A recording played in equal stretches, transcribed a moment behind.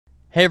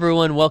Hey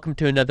everyone, welcome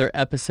to another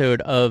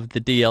episode of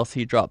the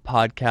DLC Drop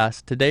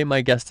podcast. Today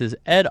my guest is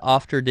Ed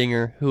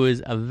Offterdinger, who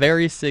is a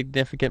very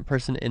significant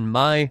person in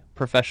my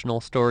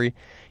professional story.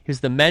 He was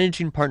the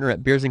managing partner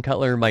at Beers &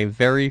 Cutler, my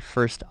very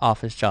first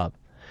office job.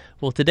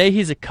 Well, today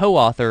he's a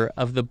co-author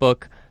of the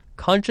book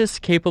Conscious,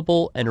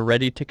 Capable, and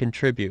Ready to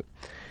Contribute,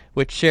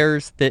 which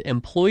shares that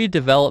employee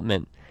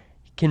development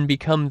can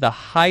become the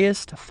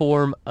highest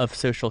form of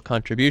social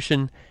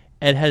contribution.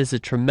 Ed has a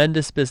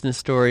tremendous business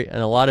story and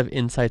a lot of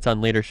insights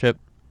on leadership.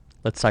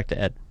 Let's talk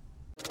to Ed.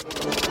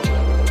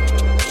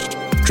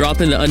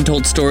 Drop in the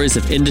untold stories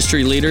of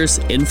industry leaders,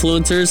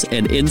 influencers,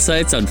 and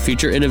insights on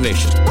future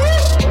innovation.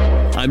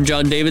 I'm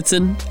John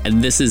Davidson,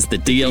 and this is the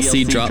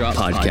DLC Drop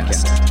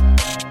podcast.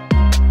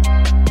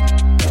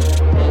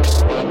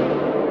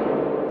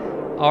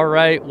 All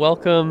right,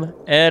 welcome,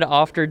 Ed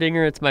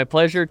Offterdinger. It's my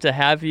pleasure to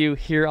have you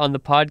here on the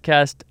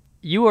podcast.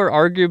 You are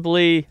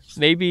arguably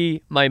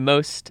maybe my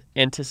most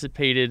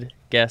anticipated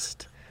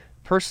guest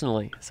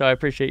personally, so I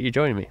appreciate you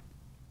joining me.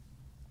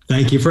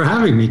 Thank you for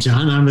having me,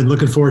 John. I've been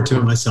looking forward to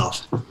it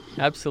myself.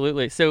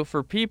 Absolutely. So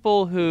for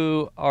people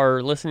who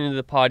are listening to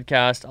the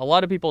podcast, a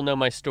lot of people know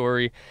my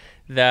story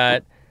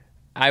that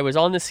I was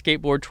on this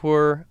skateboard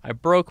tour, I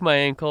broke my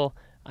ankle,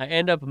 I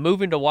end up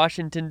moving to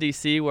Washington,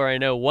 D.C., where I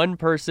know one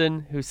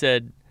person who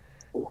said,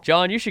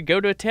 John, you should go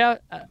to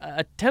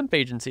a temp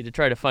agency to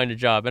try to find a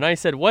job. And I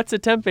said, what's a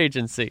temp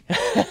agency?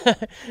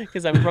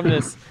 Because I'm from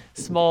this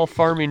small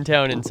farming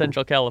town in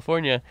Central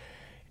California.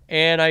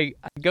 And I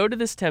go to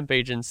this temp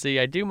agency.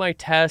 I do my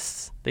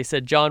tests. They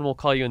said, John, we'll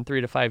call you in 3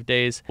 to 5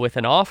 days with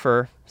an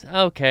offer.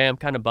 Okay, I'm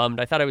kind of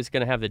bummed. I thought I was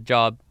going to have the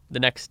job the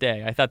next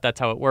day. I thought that's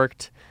how it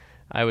worked.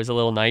 I was a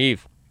little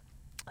naive.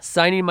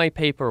 Signing my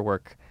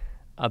paperwork,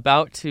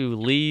 about to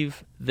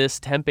leave this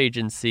temp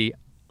agency,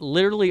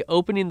 literally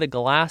opening the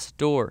glass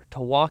door to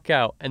walk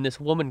out, and this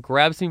woman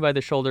grabs me by the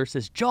shoulder,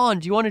 says, John,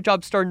 do you want a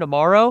job starting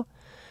tomorrow?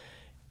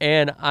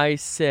 And I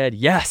said,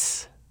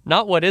 yes.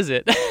 Not what is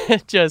it?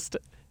 Just,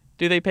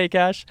 do they pay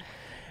cash?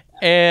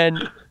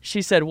 And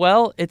she said,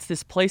 well, it's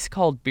this place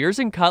called Beers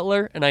 &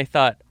 Cutler. And I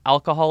thought,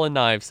 alcohol and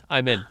knives,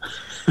 I'm in.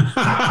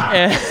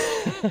 And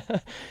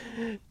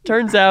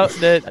turns out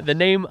that the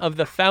name of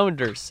the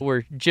founders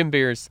were Jim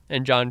Beers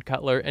and John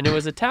Cutler, and it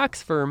was a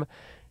tax firm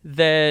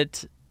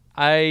that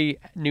I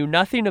knew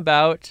nothing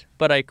about,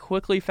 but I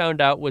quickly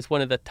found out was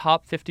one of the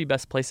top 50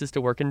 best places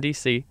to work in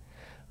D.C.,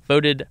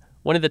 voted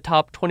one of the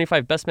top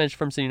 25 best managed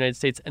firms in the United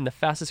States, and the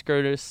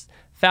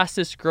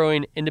fastest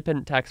growing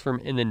independent tax firm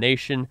in the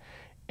nation.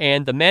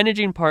 And the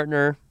managing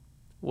partner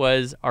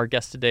was our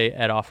guest today,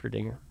 Ed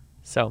Offterdinger.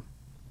 So,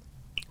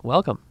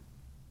 welcome.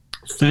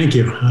 Thank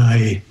you.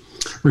 I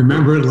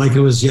remember it like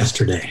it was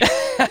yesterday.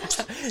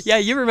 Yeah,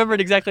 you remember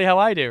it exactly how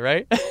I do,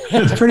 right?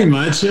 Pretty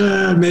much,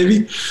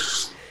 maybe.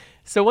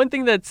 So one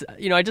thing that's,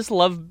 I just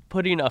love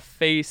putting a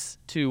face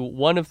to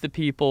one of the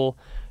people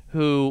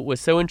who was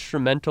so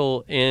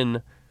instrumental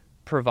in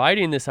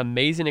providing this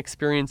amazing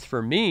experience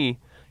for me,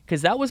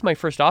 because that was my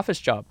first office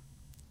job.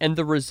 And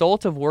the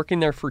result of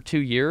working there for 2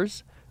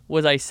 years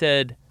was I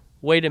said,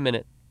 wait a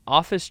minute,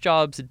 office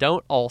jobs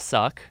don't all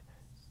suck.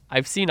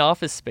 I've seen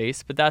Office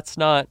Space, but that's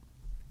not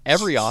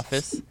every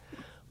office.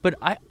 But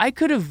I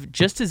could have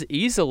just as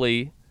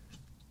easily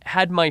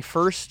had my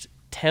first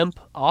temp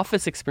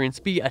office experience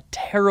be a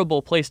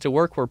terrible place to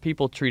work where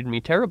people treated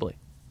me terribly.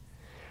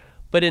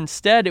 But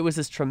instead, it was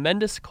this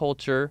tremendous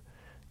culture.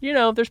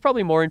 There's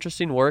probably more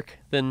interesting work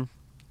than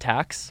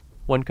tax,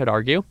 one could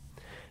argue.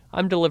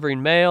 I'm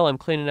delivering mail, I'm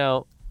cleaning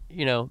out,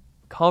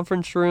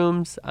 conference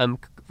rooms, I'm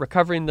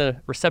recovering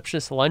the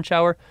receptionist lunch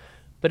hour,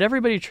 but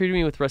everybody treated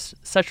me with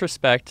such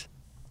respect.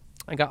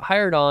 I got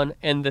hired on,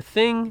 and the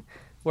thing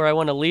where I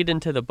want to lead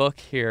into the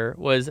book here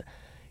was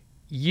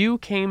you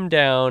came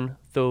down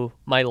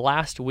my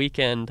last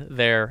weekend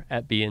there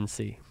at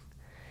BNC.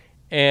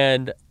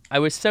 And I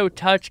was so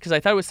touched because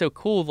I thought it was so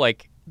cool.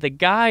 Like, the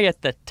guy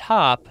at the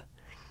top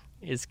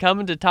is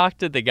coming to talk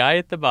to the guy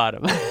at the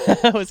bottom.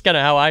 That was kind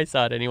of how I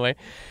saw it anyway.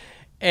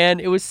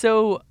 And it was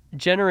so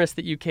generous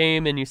that you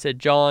came and you said,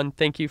 John,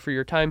 thank you for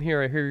your time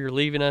here. I hear you're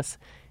leaving us.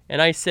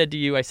 And I said to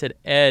you,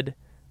 Ed,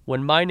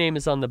 when my name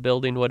is on the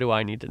building, what do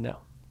I need to know?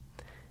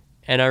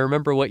 And I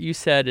remember what you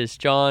said is,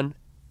 John,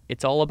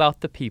 it's all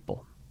about the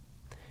people.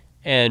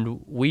 And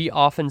we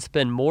often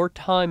spend more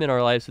time in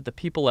our lives with the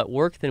people at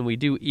work than we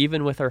do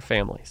even with our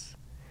families.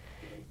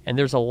 And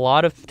there's a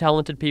lot of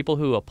talented people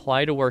who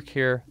apply to work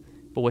here,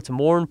 but what's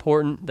more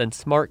important than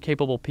smart,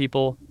 capable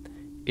people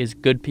is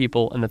good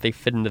people and that they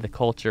fit into the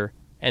culture.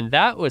 And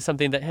that was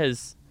something that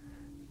has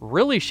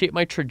really shaped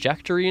my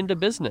trajectory into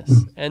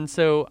business. And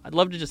so I'd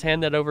love to just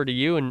hand that over to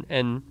you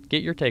and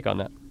get your take on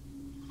that.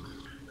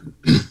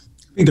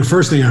 I think the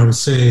first thing I would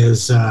say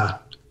is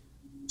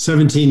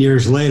 17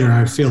 years later,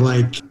 I feel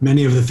like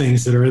many of the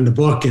things that are in the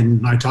book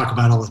and I talk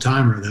about all the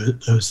time are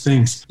those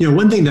things.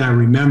 One thing that I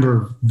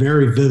remember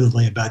very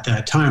vividly about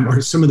that time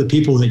are some of the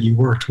people that you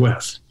worked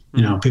with,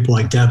 people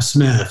like Deb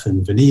Smith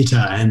and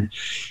Vanita. And,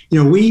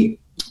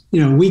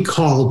 we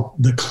called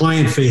the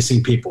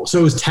client-facing people. So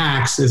it was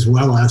tax as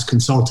well as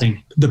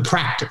consulting, the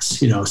practice,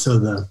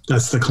 so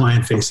that's the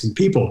client-facing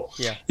people.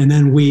 Yeah. And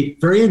then we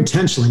very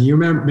intentionally,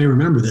 may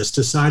remember this,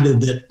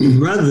 decided that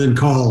rather than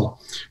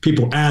call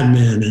people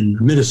admin and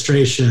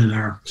administration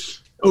or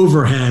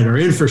overhead or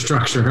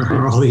infrastructure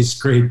or all these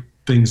great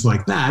things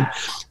like that,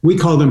 we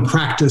call them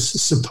practice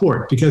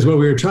support, because what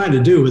we were trying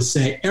to do was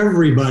say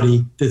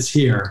everybody that's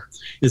here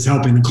is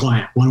helping the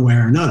client one way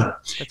or another.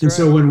 That's and right.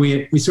 so when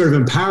we sort of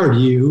empowered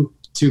you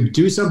to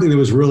do something that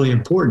was really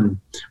important,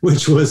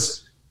 which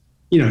was,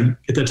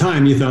 at the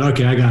time you thought,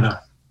 okay, I got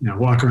to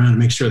walk around and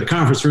make sure the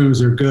conference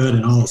rooms are good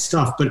and all this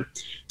stuff. But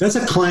that's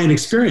a client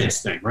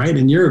experience thing, right?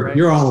 And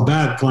you're all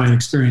about client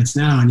experience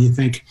now. And you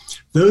think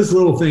those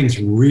little things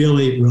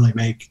really, really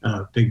make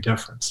a big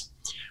difference.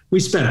 We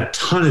spent a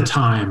ton of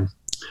time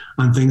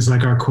on things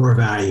like our core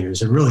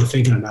values and really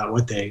thinking about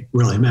what they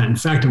really meant. In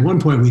fact, at one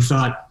point we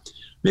thought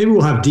maybe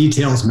we'll have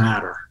details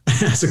matter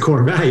as a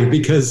core value,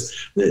 because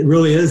it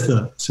really is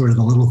the sort of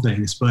the little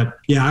things. But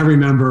yeah, I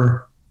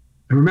remember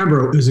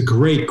it was a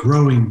great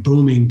growing,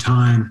 booming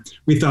time.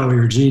 We thought we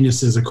were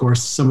geniuses. Of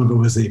course, some of it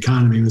was the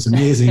economy was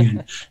amazing,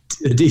 and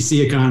the DC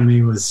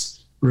economy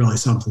was really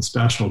something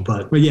special.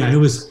 But yeah, it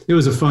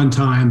was a fun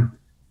time.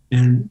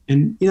 And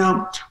I'm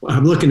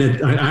looking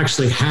at, I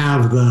actually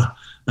have the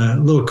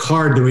little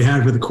card that we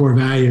had with the core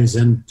values,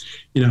 and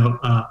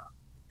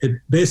it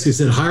basically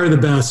said hire the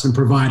best and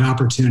provide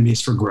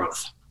opportunities for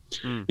growth.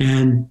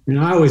 And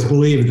I always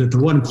believed that the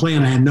one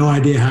plan I had no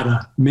idea how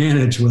to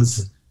manage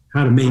was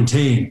how to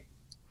maintain.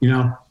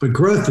 But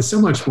growth is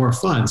so much more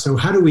fun. So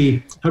how do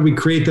we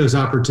create those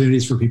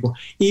opportunities for people,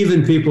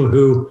 even people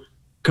who,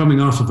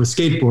 coming off of a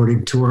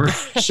skateboarding tour,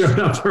 showed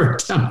up for a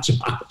temp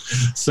job?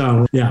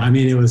 So yeah,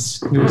 it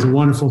was a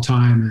wonderful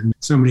time, and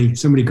so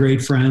many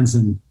great friends,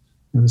 and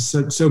it was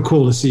so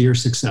cool to see your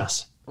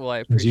success. Well, I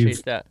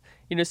appreciate that.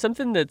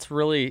 Something that's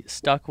really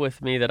stuck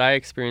with me that I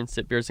experienced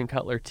at Beers and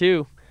Cutler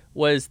too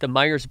was the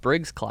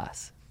Myers-Briggs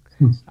class.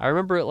 I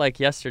remember it like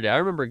yesterday. I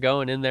remember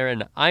going in there,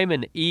 and I'm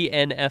an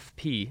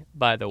ENFP,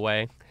 by the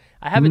way.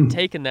 I haven't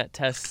taken that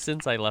test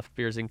since I left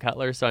Beers and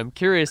Cutler, so I'm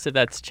curious if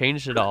that's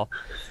changed at all.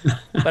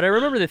 But I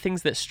remember the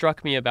things that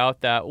struck me about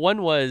that.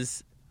 One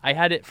was I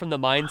had it from the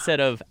mindset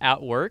of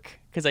at work,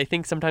 because I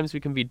think sometimes we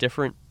can be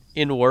different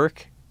in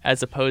work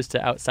as opposed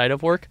to outside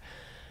of work.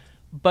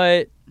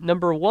 But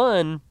number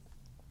one,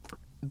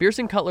 Beers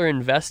and Cutler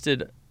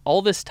invested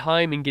all this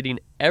time in getting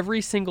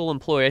every single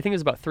employee, I think it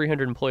was about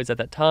 300 employees at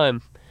that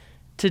time,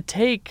 to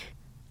take,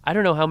 I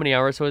don't know how many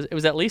hours it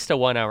was at least a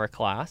 1 hour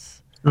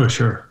class. Oh,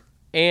 sure.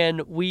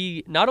 And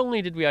we, not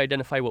only did we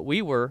identify what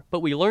we were,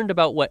 but we learned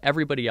about what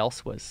everybody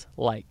else was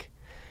like.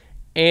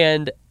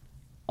 And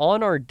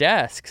on our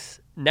desks,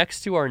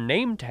 next to our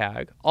name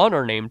tag,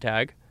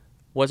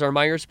 was our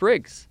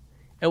Myers-Briggs.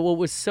 And what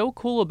was so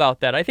cool about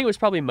that, I think it was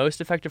probably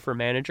most effective for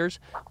managers,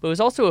 but it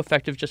was also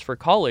effective just for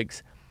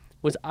colleagues,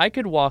 was I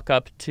could walk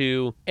up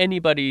to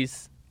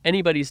anybody's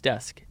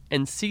desk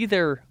and see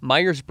their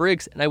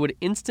Myers-Briggs, and I would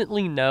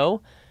instantly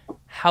know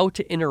how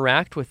to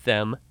interact with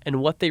them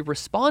and what they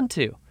respond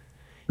to.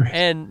 Right.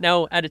 And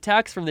now add a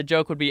tax from the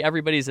joke would be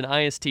everybody's an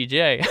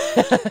ISTJ,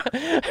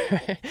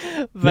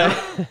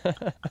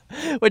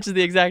 but which is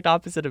the exact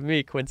opposite of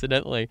me,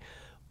 coincidentally.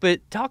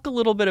 But talk a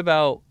little bit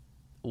about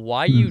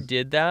why you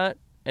did that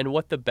and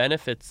what the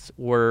benefits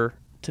were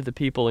to the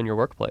people in your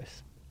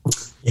workplace.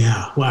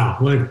 Yeah. Wow.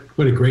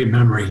 What a great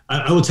memory.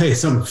 I will tell you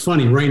something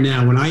funny right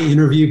now. When I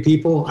interview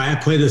people, I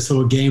play this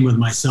little game with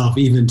myself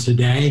even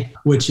today,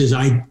 which is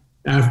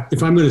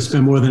if I'm going to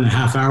spend more than a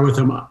half hour with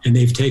them and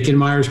they've taken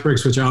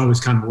Myers-Briggs, which I always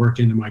kind of work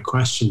into my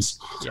questions,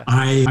 yeah.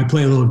 I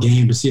play a little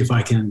game to see if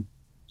I can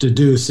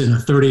deduce in a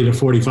 30 to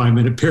 45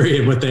 minute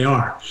period what they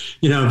are,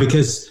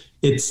 because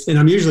and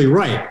I'm usually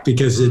right,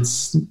 because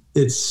it's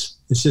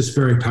just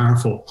very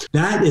powerful.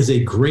 That is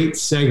a great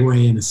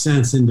segue in a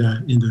sense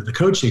into the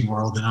coaching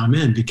world that I'm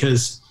in,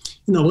 because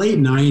in the late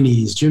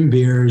 90s, Jim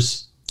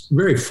Beers,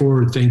 very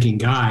forward-thinking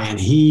guy, and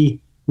he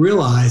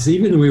realized,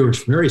 even though we were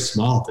very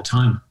small at the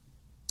time,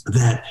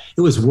 that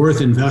it was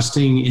worth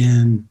investing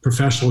in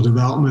professional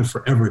development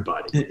for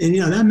everybody.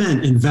 And that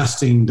meant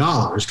investing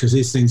dollars, because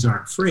these things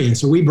aren't free. And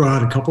so we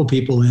brought a couple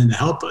people in to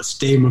help us.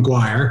 Dave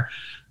McGuire,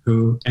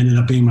 who ended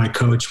up being my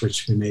coach,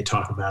 which we may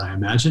talk about, I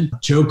imagine.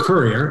 Joe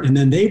Courier. And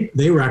then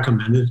they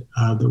recommended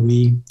that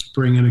we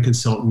bring in a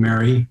consultant,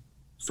 Mary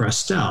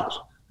Frestel.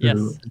 Yes.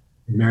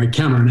 Mary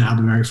Kemmer, now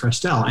the Mary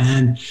Frestel.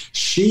 And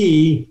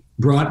she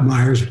brought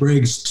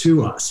Myers-Briggs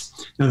to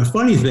us. Now, the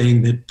funny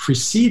thing that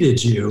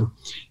preceded you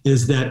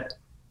is that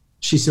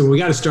she said, well, we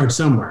got to start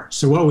somewhere.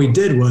 So what we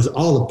did was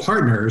all the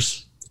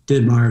partners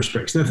did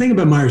Myers-Briggs. Now, the thing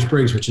about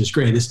Myers-Briggs, which is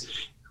great, is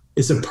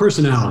it's a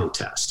personality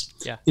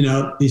test.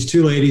 Yeah. These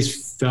two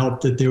ladies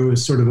felt that there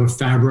was sort of a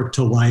fabric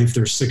to life.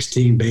 There's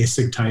 16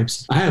 basic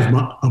types. I have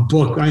a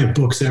book. I have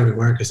books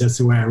everywhere because that's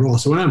the way I roll.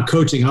 So when I'm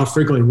coaching, I'll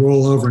frequently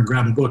roll over and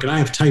grab a book. And I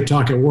have Type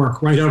Talk at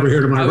Work right over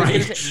here to my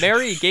right.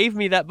 Mary gave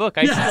me that book.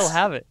 I still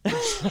have it.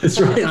 That's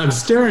right. I'm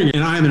staring at it.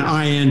 And I'm an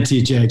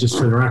INTJ, just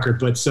for the record.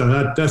 But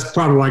so that's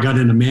probably why I got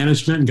into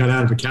management and got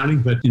out of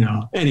accounting. But,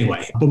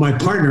 anyway. But my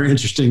partner,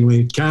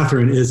 interestingly,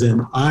 Catherine, is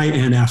an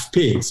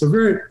INFP. So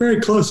very, very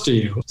close to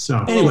you.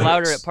 So a little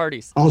louder at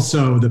parties.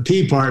 Also, the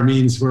P part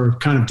means we're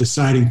kind of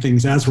deciding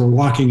things as we're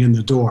walking in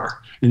the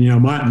door. And,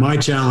 my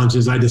challenge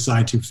is I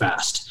decide too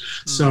fast.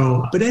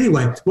 So, but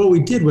anyway, what we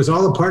did was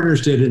all the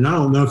partners did, and I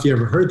don't know if you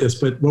ever heard this,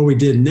 but what we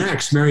did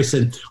next, Mary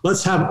said,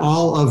 let's have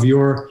all of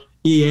your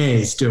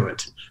EAs do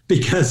it,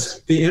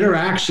 because the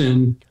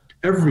interaction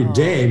every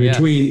day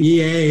between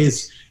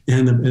EAs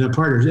and the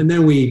partners. And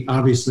then we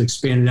obviously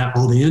expanded out.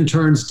 All the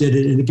interns did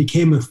it, and it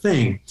became a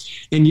thing.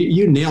 And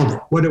you nailed it.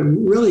 What it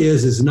really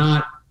is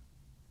not,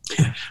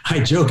 I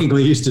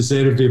jokingly used to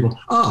say to people,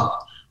 oh,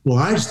 well,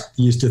 I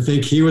used to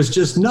think he was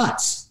just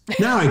nuts.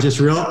 Now I just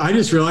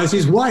realize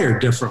he's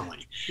wired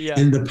differently. Yeah.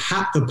 And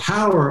the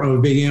power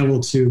of being able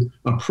to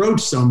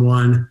approach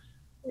someone,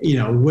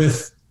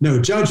 with no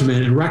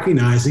judgment and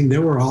recognizing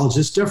that we're all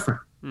just different.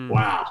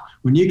 Wow.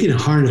 When you can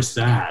harness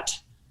that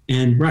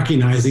and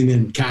recognizing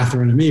that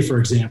Catherine and me, for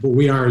example,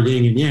 we are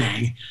yin and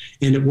yang.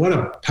 And what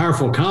a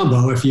powerful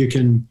combo if you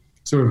can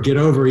sort of get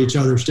over each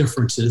other's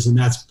differences. And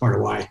that's part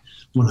of why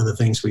one of the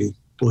things we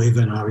believe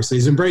in, obviously,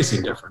 is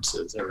embracing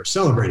differences or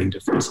celebrating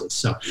differences.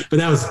 So, but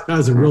that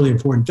was a really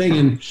important thing.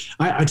 And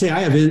I tell you,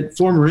 I have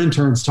former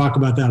interns talk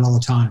about that all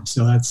the time.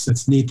 So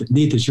that's neat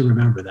that you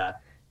remember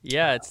that.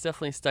 Yeah, it's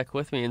definitely stuck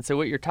with me. And so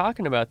what you're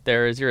talking about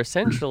there is you're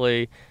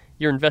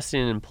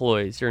investing in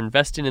employees. You're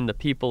investing in the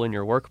people in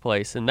your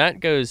workplace. And that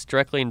goes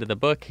directly into the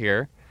book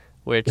here,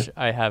 which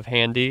I have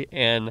handy.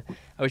 And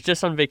I was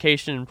just on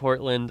vacation in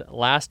Portland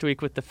last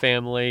week with the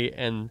family,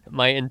 and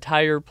my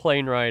entire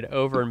plane ride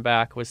over and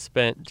back was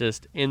spent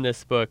just in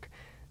this book.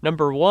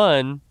 Number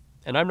one,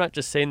 and I'm not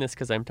just saying this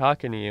because I'm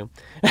talking to you,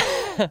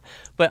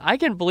 but I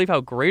can't believe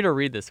how great a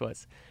read this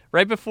was.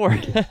 Right before,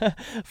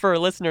 for our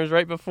listeners,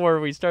 right before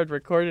we started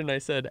recording, I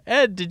said,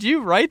 Ed, did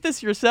you write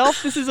this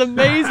yourself? This is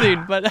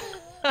amazing. But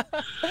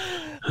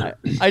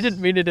I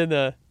didn't mean it in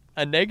a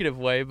negative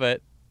way,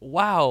 but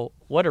wow,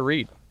 what a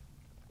read.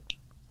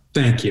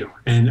 Thank you.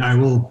 And I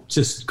will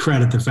just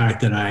credit the fact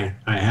that I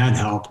had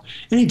help.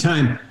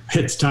 Anytime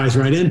it ties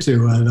right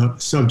into the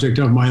subject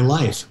of my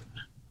life.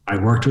 I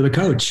worked with a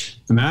coach.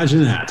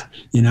 Imagine that.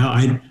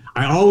 I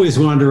always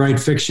wanted to write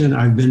fiction.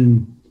 I've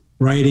been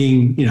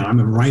writing,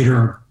 I'm a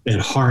writer at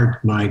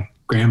heart. My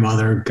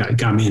grandmother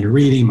got me into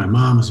reading. My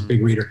mom was a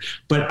big reader.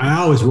 But I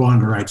always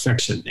wanted to write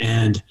fiction.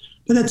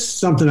 But that's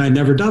something I'd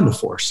never done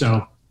before.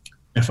 So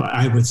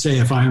I would say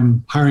if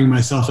I'm hiring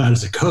myself out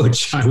as a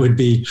coach, I would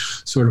be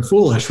sort of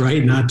foolish,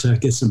 right? Not to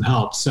get some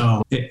help.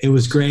 So it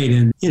was great.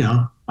 And,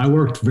 I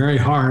worked very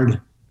hard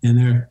in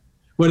there.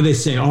 What do they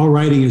say? All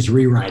writing is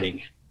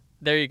rewriting.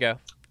 There you go.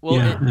 Well,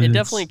 yeah, it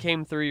definitely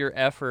came through your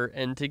effort.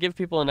 And to give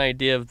people an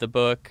idea of the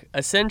book,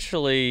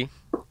 essentially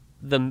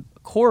the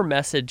core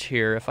message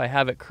here, if I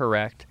have it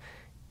correct,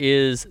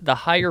 is the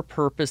higher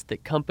purpose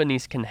that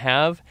companies can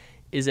have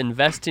is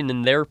investing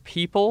in their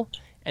people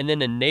and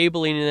then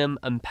enabling them,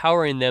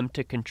 empowering them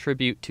to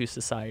contribute to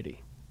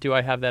society. Do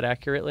I have that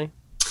accurately?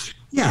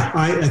 Yeah,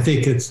 I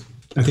think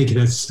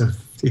that's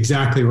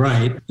exactly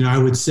right. I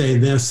would say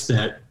this,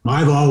 that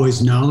I've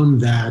always known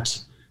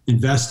that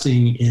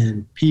investing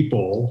in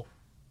people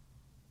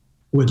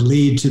would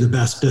lead to the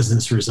best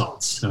business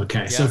results.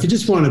 Okay. Yeah. So if you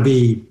just want to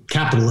be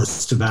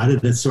capitalist about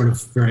it, that's sort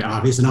of very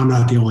obvious. And I'm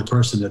not the only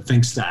person that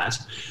thinks that.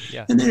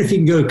 Yeah. And then if you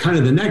can go kind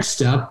of the next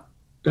step,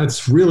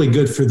 that's really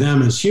good for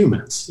them as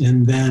humans.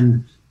 And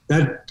then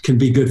that can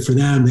be good for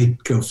them. They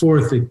go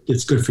forth,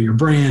 it's good for your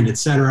brand, et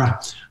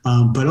cetera.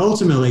 But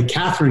ultimately,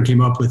 Catherine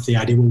came up with the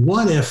idea, well,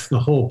 what if the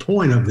whole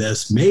point of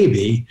this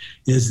maybe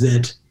is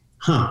that,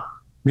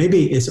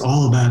 maybe it's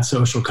all about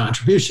social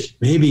contribution.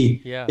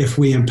 Maybe if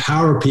we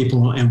empower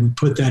people and we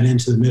put that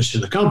into the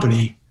mission of the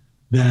company,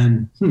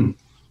 then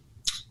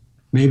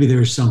maybe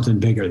there's something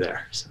bigger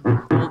there. So.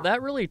 Well,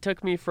 that really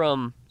took me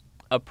from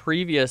a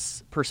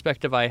previous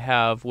perspective I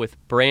have with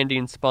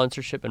branding,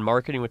 sponsorship, and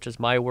marketing, which is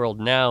my world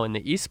now in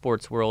the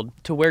esports world,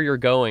 to where you're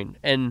going.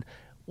 And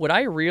what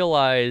I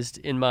realized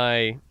in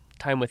my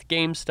time with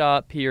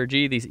GameStop,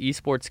 PRG, these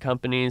esports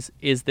companies,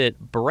 is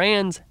that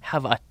brands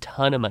have a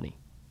ton of money,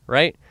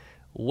 right?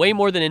 Way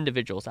more than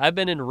individuals. I've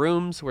been in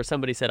rooms where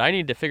somebody said, I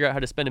need to figure out how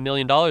to spend $1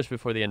 million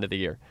before the end of the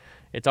year.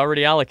 It's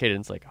already allocated.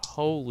 It's like,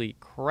 holy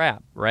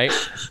crap, right?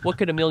 What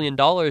could $1 million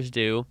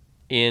do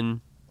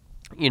in,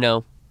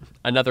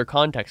 another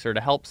context or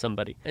to help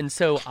somebody? And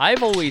so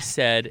I've always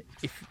said,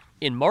 if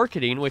in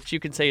marketing, which you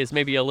could say is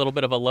maybe a little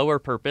bit of a lower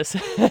purpose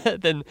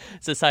than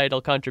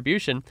societal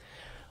contribution,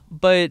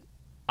 but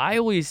I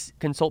always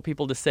consult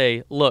people to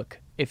say, look,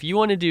 if you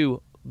want to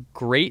do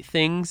great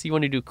things, you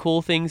want to do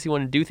cool things, you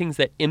want to do things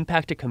that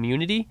impact a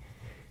community,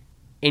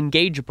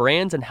 engage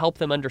brands and help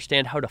them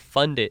understand how to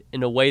fund it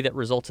in a way that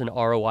results in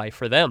ROI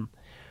for them.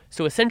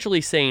 So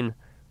essentially saying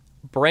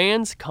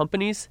brands,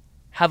 companies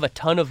have a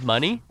ton of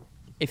money.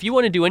 If you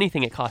want to do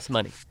anything, it costs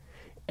money.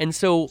 And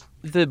so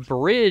the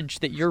bridge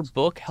that your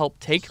book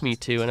helped take me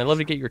to, and I'd love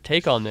to get your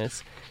take on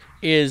this,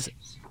 is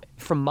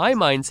from my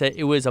mindset,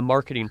 it was a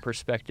marketing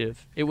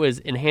perspective. It was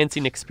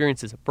enhancing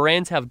experiences.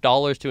 Brands have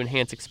dollars to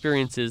enhance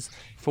experiences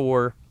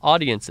for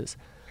audiences.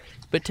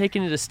 But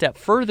taking it a step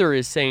further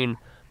is saying,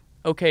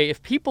 okay,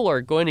 if people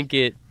are going to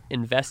get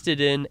invested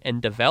in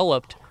and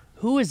developed,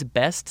 who is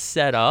best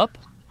set up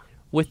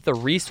with the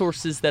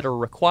resources that are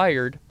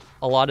required,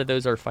 a lot of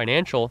those are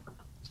financial,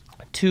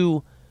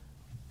 to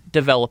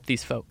develop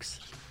these folks?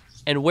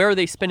 And where are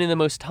they spending the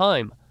most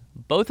time?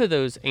 Both of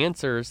those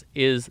answers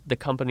is the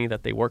company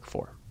that they work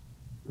for.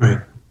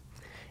 Right.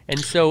 And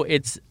so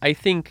I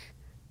think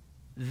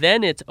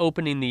then it's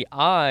opening the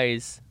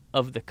eyes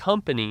of the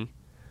company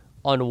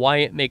on why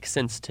it makes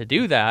sense to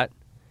do that.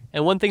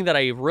 And one thing that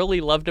I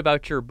really loved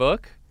about your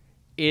book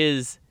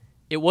is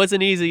it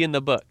wasn't easy in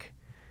the book.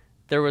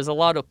 There was a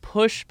lot of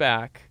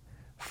pushback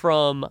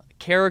from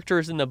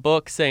characters in the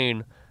book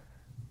saying,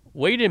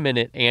 wait a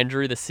minute,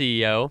 Andrew, the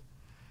CEO,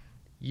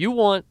 you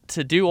want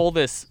to do all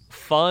this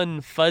fun,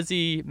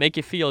 fuzzy, make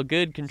you feel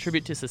good,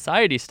 contribute to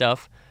society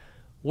stuff.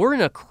 We're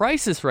in a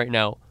crisis right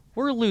now.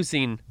 We're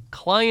losing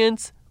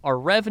clients. Our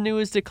revenue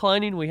is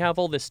declining. We have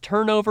all this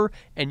turnover.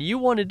 And you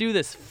want to do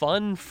this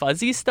fun,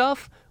 fuzzy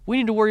stuff? We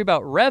need to worry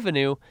about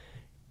revenue.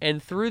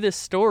 And through this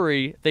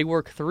story, they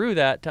work through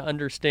that to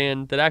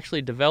understand that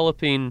actually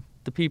developing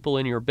the people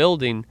in your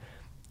building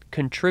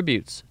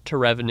contributes to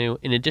revenue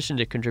in addition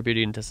to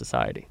contributing to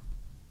society.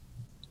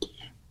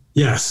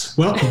 Yes.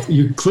 Well,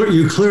 you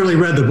clearly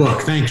read the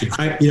book. Thank you.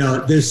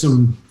 There's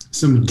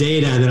some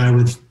data that I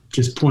would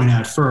just point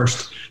out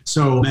first.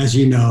 So as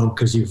you know,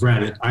 because you've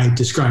read it, I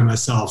describe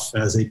myself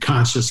as a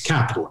conscious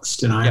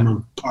capitalist, and I am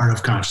a part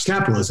of Conscious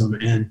Capitalism,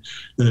 and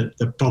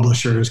the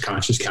publisher is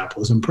Conscious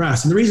Capitalism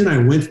Press. And the reason I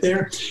went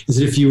there is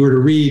that if you were to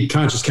read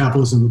Conscious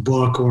Capitalism, the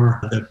book,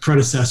 or the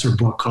predecessor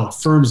book called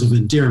Firms of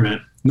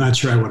Endearment, I'm not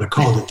sure I would have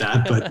called it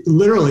that, but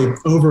literally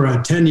over a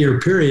 10-year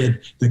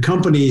period, the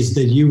companies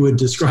that you would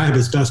describe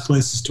as best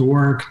places to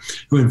work,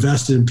 who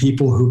invested in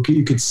people who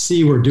you could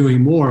see were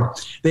doing more,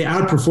 they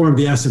outperformed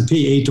the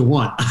S&P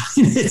 8-1.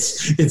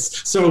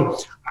 It's so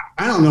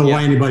I don't know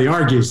why anybody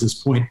argues this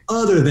point,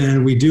 other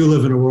than we do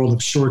live in a world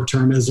of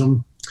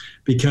short-termism,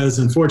 because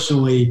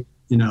unfortunately,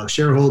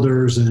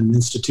 shareholders and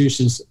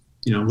institutions,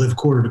 live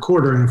quarter to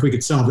quarter, and if we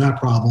could solve that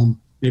problem,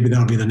 maybe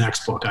that'll be the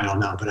next book. I don't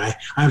know, but I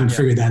haven't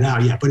figured that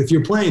out yet. But if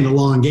you're playing the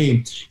long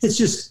game,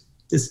 it's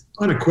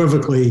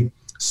unequivocally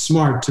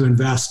smart to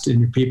invest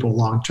in your people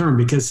long term,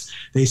 because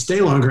they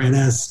stay longer. And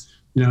as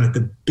at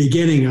the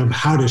beginning of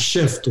How to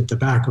Shift at the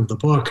back of the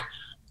book,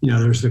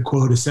 there's the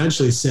quote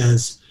essentially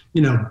says,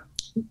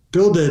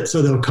 build it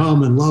so they'll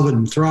come and love it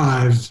and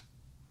thrive,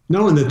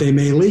 knowing that they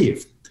may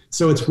leave.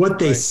 So it's what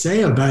they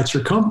say about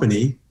your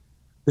company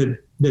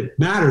that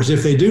matters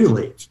if they do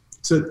leave.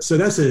 So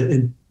that's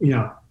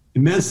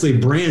immensely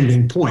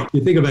branding point.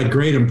 You think about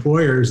great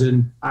employers,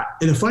 and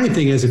the funny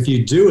thing is, if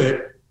you do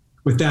it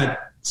with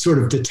that sort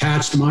of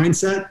detached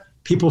mindset,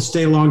 people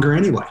stay longer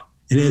anyway.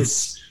 And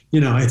it's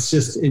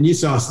just, and you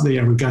saw,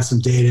 we've got some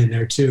data in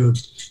there too.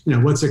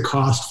 What's it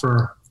cost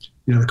for,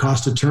 the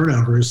cost of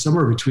turnover is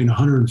somewhere between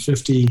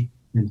 150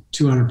 and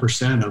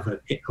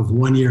 200% of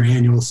 1 year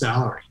annual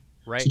salary.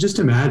 Right. So just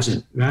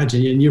imagine, and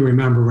you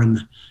remember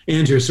when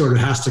Andrew sort of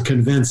has to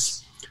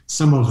convince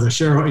some of the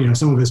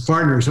some of his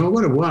partners, well,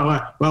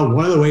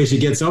 one of the ways you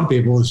get some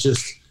people is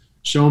just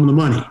show them the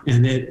money.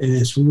 And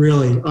it's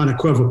really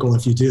unequivocal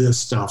if you do this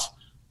stuff,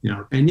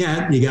 and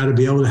yet you got to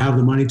be able to have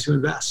the money to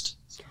invest.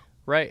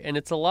 Right. And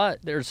it's a lot,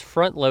 there's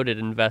front-loaded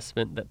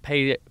investment that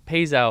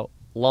pays out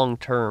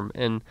long-term.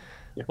 And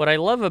what I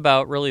love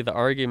about really the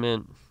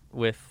argument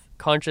with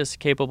Conscious,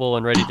 Capable,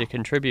 and Ready to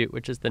Contribute,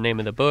 which is the name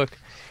of the book,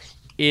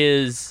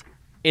 is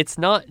it's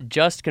not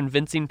just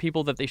convincing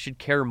people that they should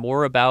care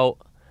more about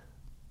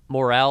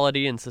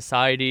morality and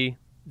society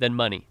than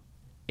money.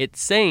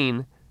 It's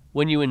saying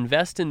when you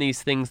invest in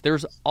these things,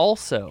 there's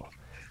also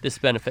this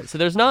benefit. So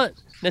there's not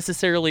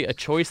necessarily a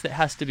choice that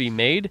has to be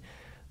made.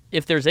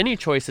 If there's any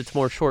choice, it's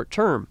more short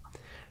term.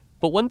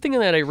 But one thing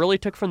that I really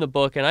took from the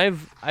book, and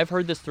I've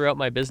heard this throughout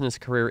my business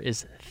career,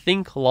 is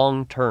think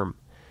long term.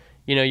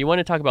 You want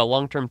to talk about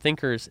long-term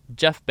thinkers,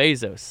 Jeff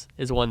Bezos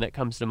is one that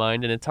comes to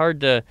mind, and it's hard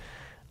to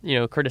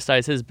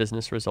criticize his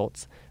business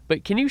results.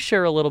 But can you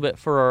share a little bit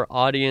for our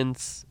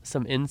audience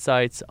some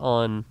insights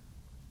on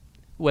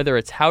whether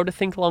it's how to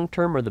think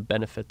long-term or the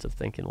benefits of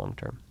thinking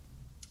long-term?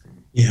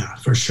 Yeah,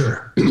 for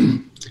sure.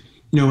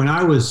 When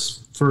I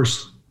was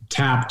first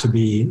tapped to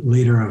be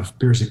leader of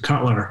Beers and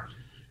Cutler,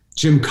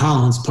 Jim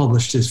Collins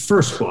published his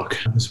first book.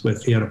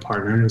 He had a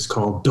partner, and it was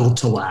called Built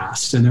to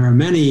Last. And there are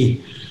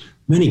many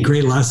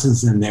great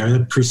lessons in there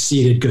that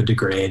preceded Good to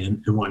Great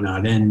and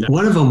whatnot. And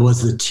one of them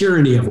was the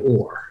tyranny of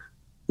or.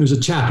 There's a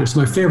chapter, it's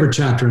my favorite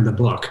chapter in the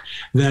book,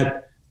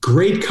 that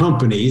great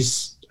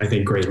companies, I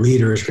think great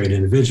leaders, great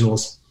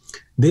individuals,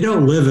 they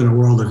don't live in a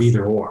world of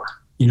either or.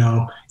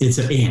 It's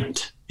an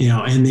and.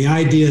 And the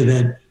idea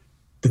that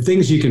the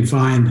things you can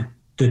find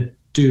that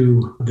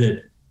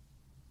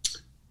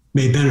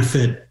may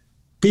benefit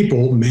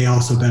people may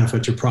also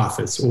benefit your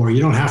profits, or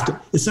you don't have to.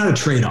 It's not a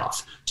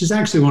trade-off, which is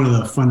actually one of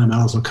the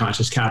fundamentals of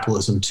conscious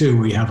capitalism too,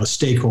 where you have a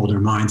stakeholder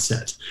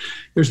mindset.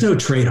 There's no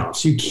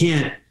trade-offs. You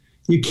can't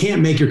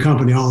make your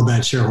company all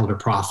about shareholder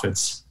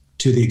profits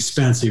to the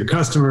expense of your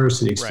customers,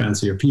 to the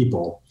expense of your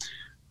people.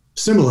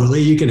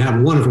 Similarly, you can have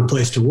a wonderful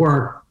place to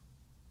work,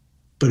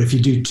 but if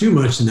you do too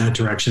much in that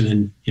direction,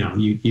 and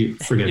you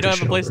forget you don't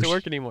have a place to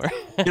work anymore.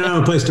 You don't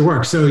have a place to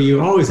work, so you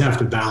always have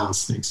to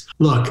balance things.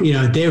 Look,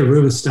 David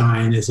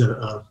Rubenstein is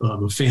a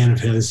fan of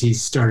his. He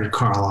started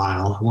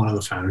Carlyle, one of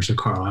the founders of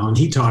Carlyle, and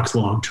he talks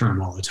long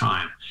term all the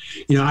time.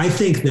 I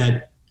think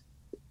that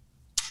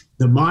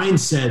the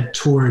mindset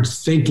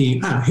towards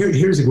thinking,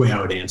 here's a way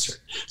I would answer it.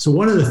 So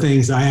one of the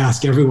things I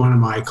ask every one of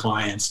my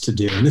clients to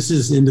do, and this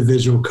is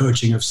individual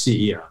coaching of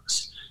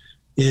CEOs,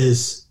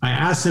 is I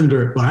ask them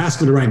to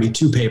write me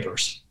 2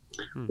 papers,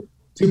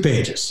 2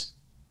 pages.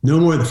 No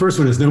more. The first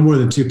one is no more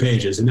than 2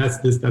 pages. And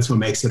that's what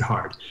makes it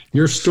hard.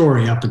 Your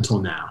story up until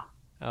now.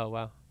 Oh,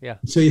 wow. Yeah.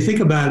 So you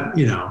think about,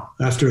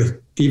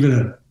 after even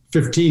a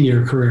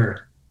 15-year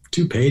career,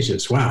 2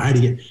 pages. Wow. How do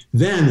you get?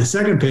 Then the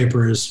second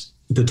paper is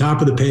at the top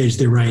of the page,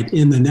 they write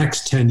in the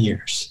next 10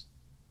 years.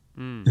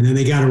 And then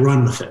they got to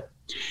run with it.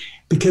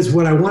 Because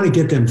what I want to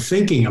get them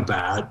thinking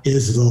about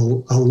is a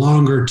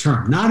longer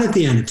term, not at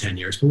the end of 10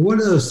 years, but what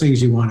are those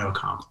things you want to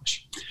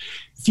accomplish?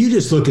 If you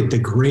just look at the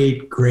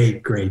great,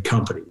 great, great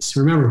companies,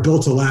 remember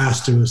Built to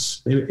Last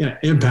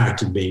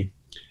impacted me.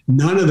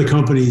 None of the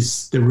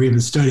companies that were even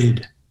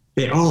studied,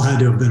 they all had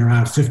to have been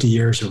around 50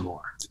 years or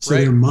more. So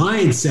Their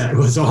mindset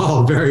was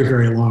all very,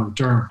 very long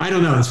term. I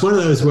don't know. It's one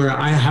of those where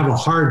I have a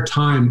hard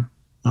time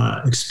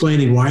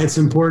explaining why it's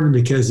important,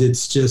 because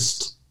it's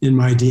just in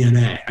my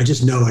DNA. I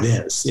just know it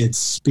is.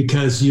 It's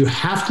because you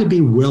have to be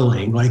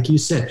willing, like you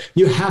said,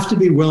 you have to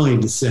be willing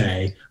to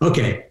say,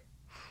 okay,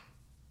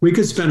 we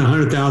could spend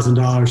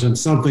 $100,000 on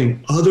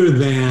something other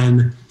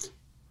than,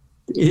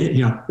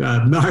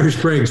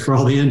 Myers-Briggs for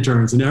all the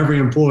interns and every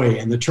employee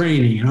and the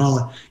training and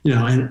all,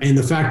 and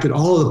the fact that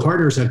all of the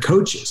partners had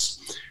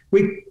coaches.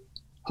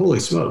 Holy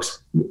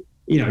smokes,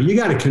 you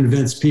got to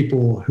convince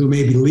people who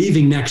may be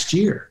leaving next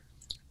year,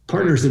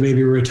 partners that may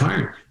be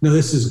retiring. No,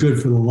 this is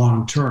good for the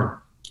long term.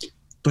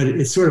 But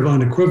it's sort of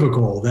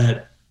unequivocal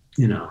that,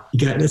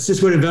 that's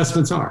just what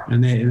investments are,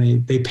 and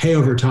they pay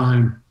over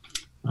time.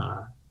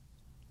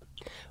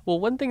 Well,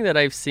 one thing that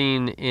I've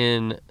seen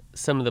in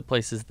some of the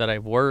places that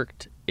I've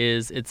worked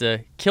is it's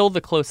a kill the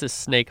closest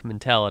snake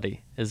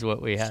mentality is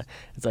what we have.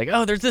 It's like,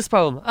 oh, there's this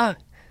problem.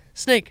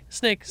 Snake.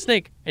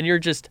 And you're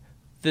just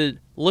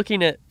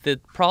looking at the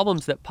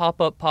problems that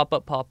pop up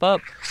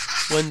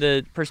when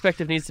the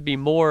perspective needs to be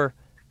more,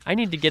 I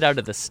need to get out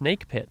of the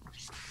snake pit.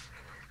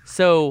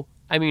 So,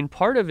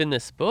 part of in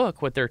this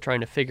book, what they're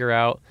trying to figure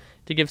out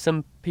to give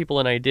some people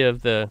an idea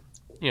of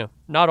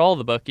not all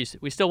the book,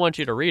 we still want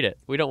you to read it.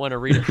 We don't want to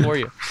read it for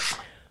you.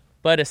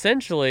 But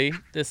essentially,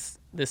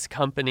 this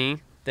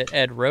company that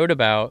Ed wrote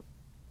about,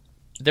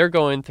 they're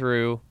going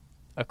through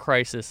a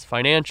crisis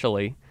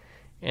financially,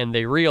 and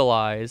they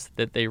realize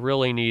that they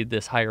really need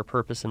this higher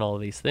purpose and all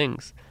of these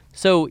things.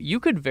 So you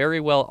could very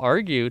well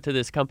argue to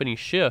this company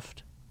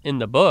shift in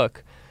the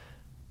book,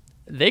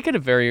 they could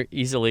have very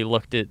easily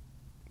looked at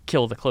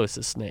kill the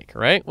closest snake,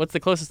 right? What's the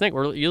closest snake?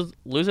 We're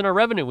losing our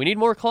revenue. We need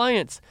more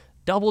clients.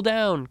 Double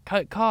down,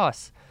 cut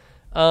costs.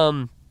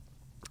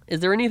 Is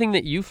there anything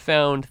that you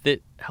found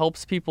that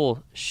helps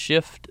people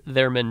shift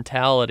their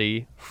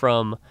mentality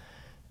from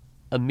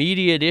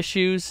immediate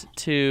issues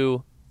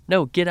to,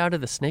 no, get out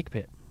of the snake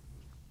pit?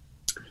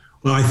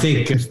 Well, I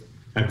think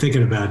I'm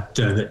thinking about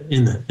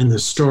in the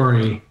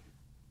story,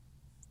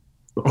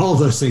 all of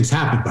those things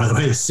happened, by the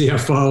way. The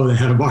CFO, the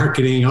head of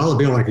marketing, all the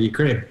people like, are you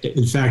crazy?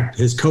 In fact,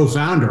 his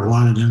co-founder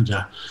wanted him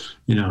to,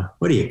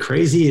 what are you,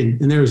 crazy?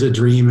 And there was a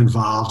dream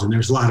involved, and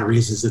there's a lot of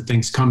reasons that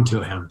things come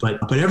to him. But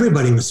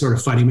everybody was sort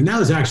of fighting. And that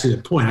was actually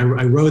the point.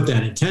 I wrote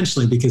that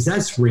intentionally because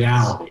that's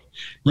reality.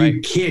 Right.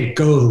 You can't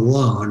go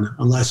alone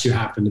unless you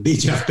happen to be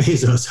Jeff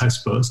Bezos, I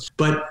suppose.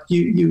 But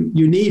you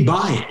need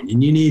buy-in,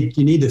 and you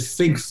need to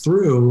think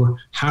through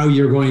how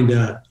you're going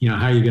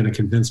to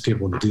convince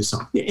people to do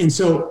something. And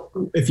so,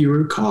 if you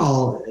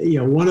recall,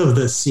 one of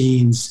the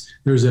scenes,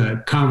 there's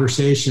a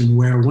conversation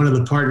where one of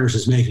the partners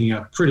is making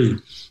a pretty,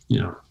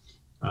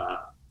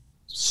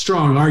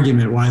 strong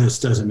argument why this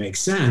doesn't make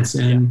sense,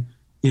 and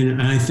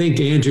I think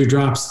Andrew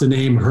drops the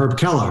name Herb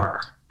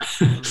Kelleher,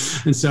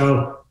 and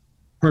so.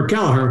 Herb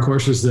Kelleher, of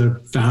course, was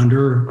the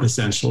founder,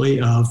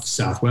 essentially, of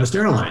Southwest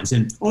Airlines.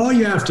 And all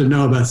you have to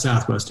know about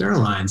Southwest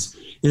Airlines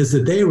is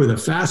that they were the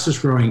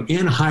fastest growing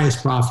and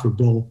highest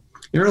profitable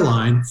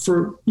airline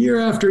for year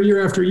after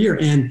year after year.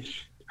 And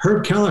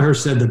Herb Kelleher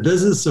said the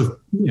business of,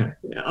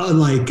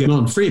 unlike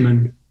Milton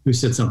Friedman, who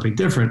said something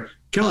different,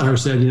 Kelleher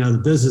said, the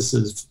business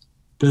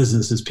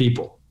is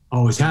people.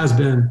 Always has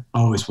been,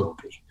 always will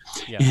be.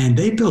 Yeah. And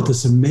they built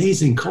this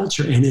amazing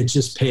culture, and it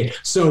just paid.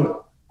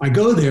 So I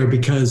go there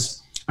because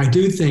I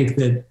do think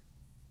that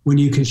when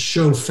you can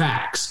show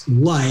facts,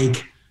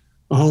 like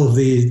all of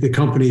the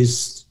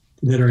companies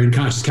that are in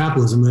conscious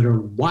capitalism that are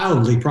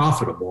wildly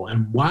profitable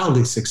and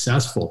wildly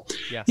successful,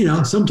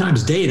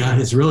 sometimes data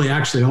is really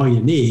actually all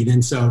you need.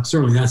 And so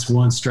certainly that's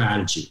one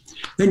strategy.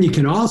 Then you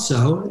can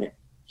also,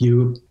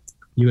 you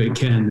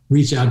can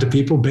reach out to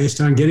people based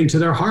on getting to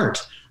their heart.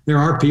 There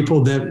are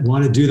people that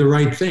want to do the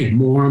right thing.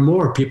 More and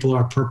more people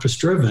are purpose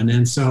driven.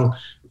 And so,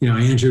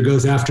 Andrew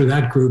goes after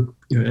that group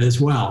as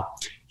well.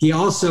 He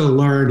also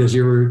learned, as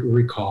you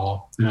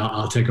recall, and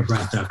I'll take a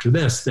breath after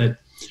this, that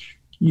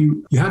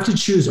you have to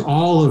choose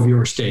all of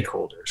your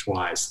stakeholders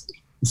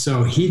wisely.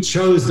 So he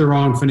chose the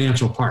wrong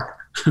financial partner.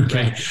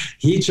 Okay.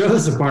 He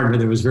chose a partner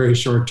that was very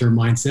short-term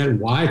mindset.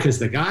 Why? Because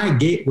the guy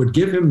would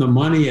give him the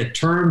money at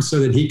terms so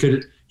that he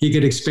could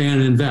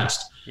expand and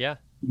invest. Yeah.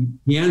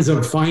 He ends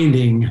up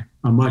finding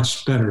a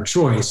much better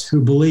choice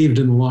who believed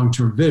in the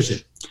long-term vision.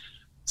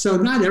 So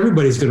not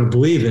everybody's going to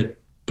believe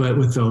it, but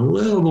with a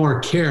little more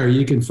care,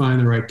 you can find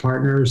the right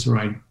partners, the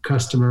right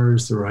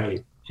customers, the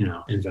right,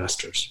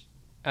 investors.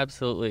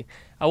 Absolutely.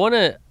 I want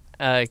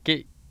to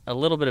get a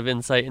little bit of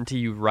insight into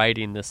you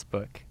writing this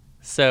book.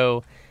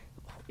 So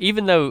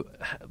even though,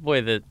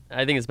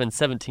 I think it's been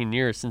 17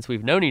 years since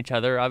we've known each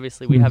other,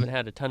 obviously we haven't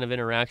had a ton of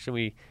interaction.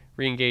 We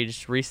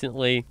re-engaged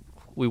recently.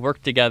 We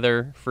worked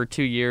together for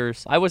 2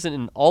 years. I wasn't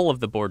in all of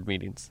the board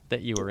meetings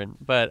that you were in,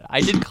 but I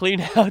did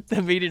clean out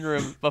the meeting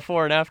room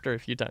before and after a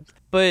few times.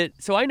 But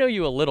so I know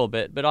you a little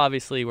bit, but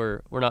obviously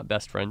we're not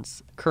best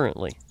friends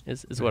currently,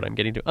 is what I'm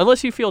getting to.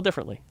 Unless you feel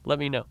differently, let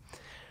me know.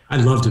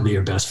 I'd love to be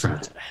your best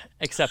friend.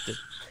 Accepted.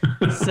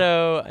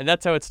 So, and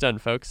that's how it's done,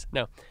 folks.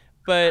 No,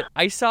 but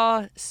I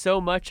saw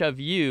so much of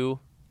you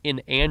in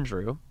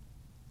Andrew.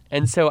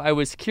 And so I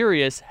was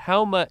curious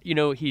how much,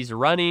 he's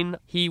running.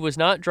 He was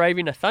not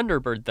driving a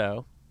Thunderbird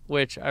though,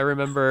 which I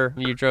remember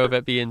you drove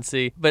at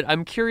BNC. But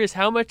I'm curious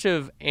how much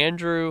of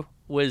Andrew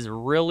was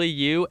really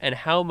you and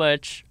how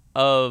much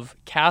of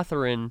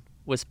Catherine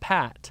was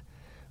Pat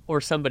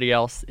or somebody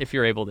else, if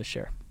you're able to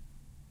share.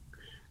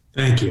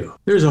 Thank you.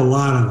 There's a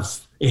lot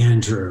of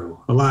Andrew,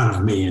 a lot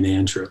of me and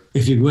Andrew.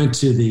 If you went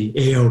to the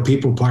AO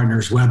People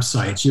Partners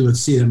website, you would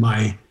see that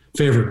my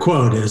favorite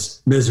quote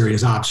is "Misery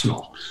is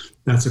optional."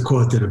 That's a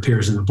quote that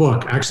appears in the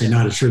book, actually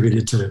not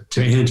attributed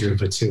to Andrew,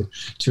 but to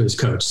his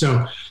coach.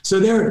 So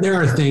there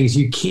are things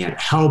you can't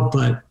help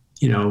but,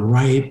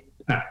 write.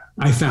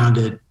 I found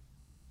it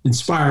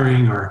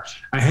inspiring, or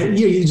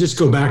you just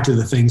go back to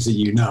the things that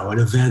at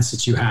events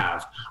that you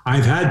have.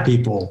 I've had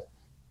people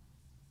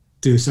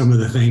do some of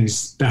the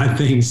bad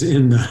things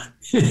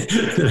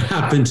that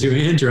happened to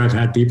Andrew. I've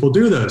had people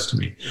do those to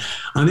me.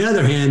 On the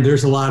other hand,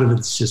 there's a lot of it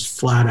that's just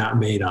flat out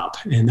made up.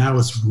 And that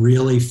was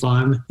really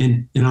fun.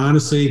 And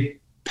honestly,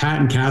 Pat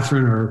and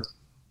Catherine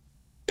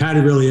Patty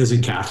really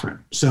isn't Catherine.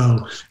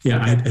 So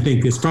yeah, I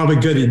think it's probably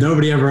good that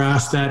nobody ever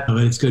asked that, but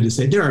it's good to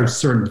say there are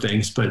certain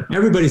things, but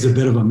everybody's a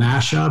bit of a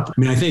mashup. I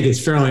mean, I think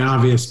it's fairly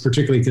obvious,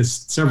 particularly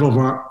because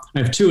we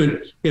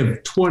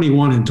have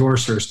 21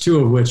 endorsers, 2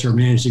 of which are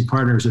managing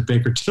partners at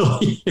Baker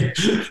Tilly.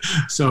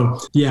 So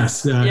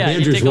yes,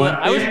 Andrew's wife.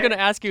 I was going to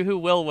ask you who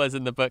Will was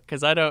in the book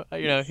because I don't,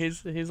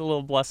 he's a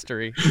little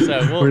blustery. So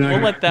we'll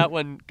let that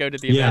one go to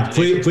the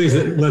imagination. Yeah, please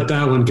let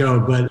that one go.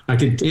 But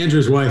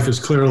Andrew's wife is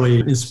clearly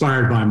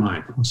inspired by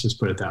mine. Let's just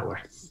put it that way.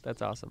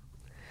 That's awesome.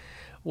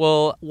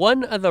 Well,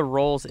 one of the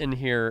roles in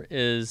here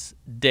is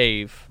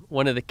Dave,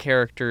 one of the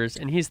characters,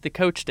 and he's the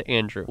coach to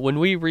Andrew. When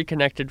we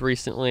reconnected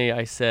recently,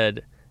 I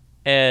said,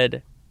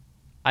 Ed,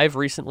 I've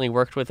recently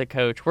working with a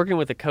coach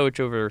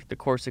over the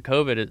course of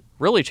COVID. It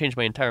really changed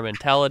my entire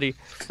mentality,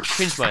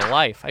 changed my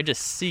life. I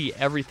just see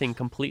everything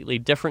completely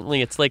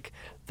differently. It's like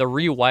the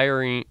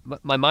rewiring.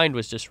 My mind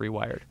was just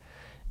rewired.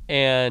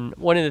 And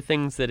one of the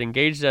things that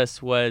engaged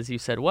us was you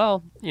said,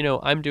 well,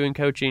 I'm doing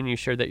coaching. You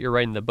shared that you're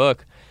writing the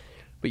book.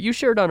 But you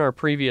shared on our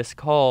previous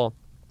call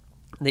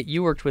that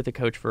you worked with a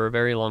coach for a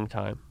very long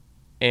time.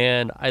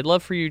 And I'd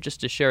love for you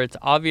just to share, it's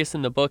obvious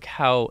in the book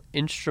how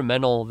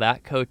instrumental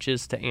that coach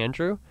is to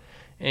Andrew.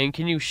 And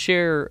can you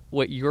share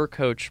what your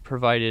coach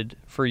provided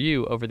for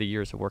you over the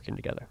years of working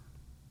together?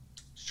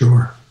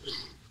 Sure.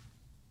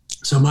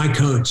 So my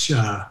coach,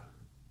 I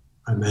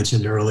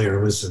mentioned earlier,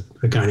 was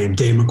a guy named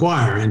Dave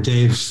McGuire, and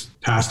Dave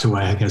passed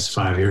away, I guess,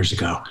 5 years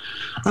ago.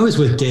 I was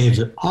with Dave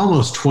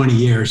almost 20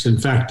 years. In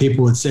fact,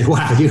 people would say,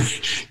 wow,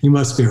 you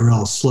must be a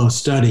real slow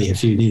study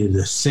if you needed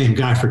the same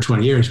guy for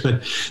 20 years.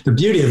 But the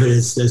beauty of it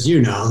is, as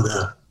you know,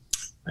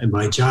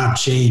 my job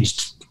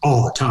changed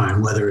all the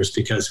time, whether it's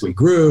because we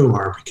grew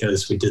or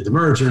because we did the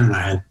merger and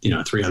I had,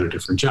 3 other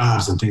different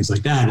jobs and things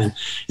like that.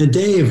 And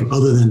Dave,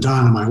 other than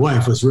Donna, my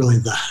wife, was really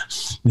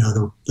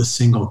the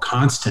single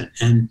constant.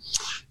 And,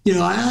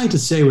 I like to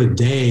say with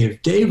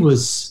Dave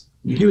was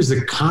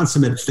the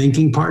consummate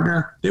thinking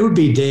partner. There would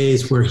be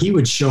days where he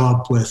would show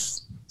up with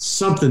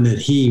something that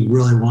he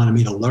really wanted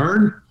me to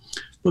learn.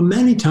 But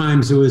many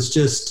times it was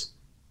just,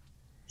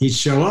 he'd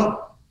show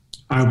up,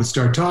 I would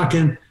start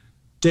talking.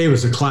 Dave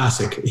was a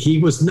classic. He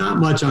was not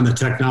much on the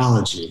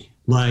technology,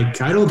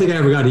 Like, I don't think I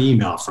ever got an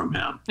email from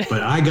him,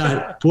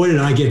 but boy, did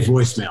I get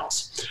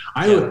voicemails.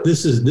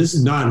 This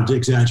is not an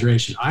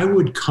exaggeration. I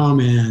would come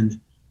in,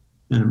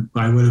 and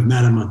I would have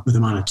met him with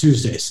him on a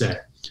Tuesday, say.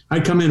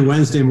 I'd come in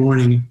Wednesday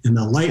morning and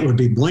the light would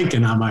be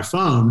blinking on my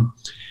phone,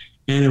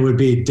 and it would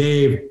be,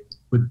 Dave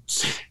would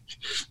say,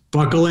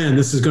 buckle in,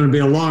 this is going to be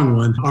a long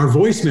one. Our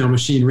voicemail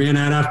machine ran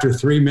out after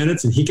 3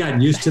 minutes, and he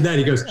got used to that.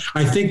 He goes,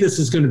 I think this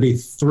is going to be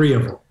 3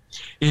 of them.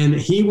 And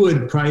he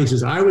would probably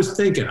just, I was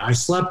thinking, I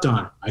slept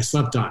on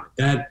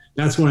it.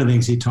 That's one of the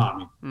things he taught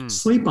me.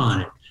 Sleep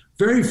on it.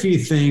 Very few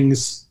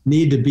things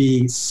need to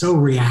be so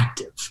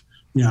reactive,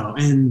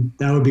 and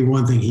that would be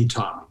one thing he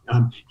taught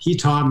me. He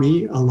taught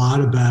me a lot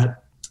about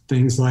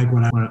things like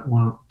when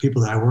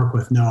people that I work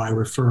with know, I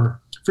refer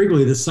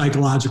frequently to the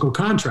psychological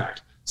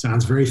contract.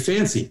 Sounds very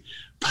fancy.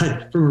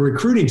 But from a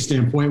recruiting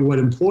standpoint, what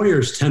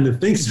employers tend to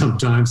think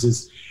sometimes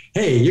is,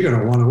 hey, you're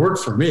going to want to work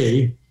for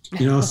me.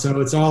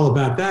 So it's all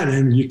about that.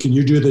 And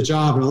you do the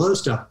job and all those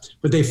stuff.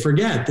 But they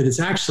forget that it's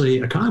actually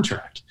a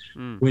contract.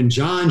 When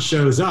John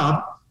shows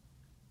up,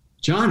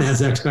 John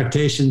has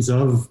expectations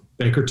of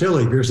Baker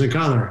Tilly, Pearson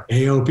Cutler,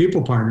 AO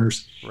People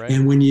Partners. Right.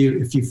 And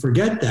if you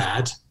forget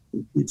that,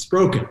 it's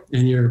broken,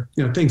 and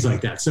things like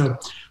that. So,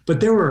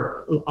 but there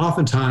were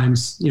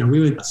oftentimes,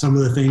 some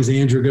of the things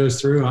Andrew goes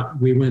through,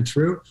 we went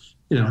through,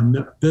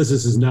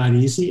 business is not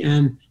easy,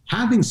 and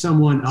having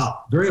someone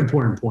up, very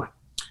important point.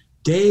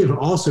 Dave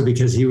also,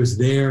 because he was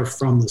there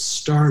from the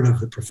start of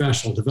the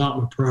professional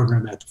development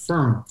program at the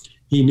firm,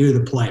 he knew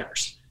the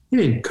players. He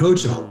didn't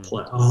coach all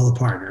the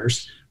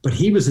partners, but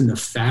he was in the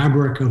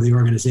fabric of the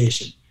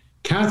organization.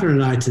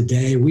 Catherine and I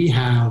today, we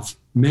have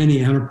many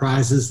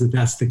enterprises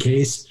that's the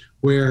case,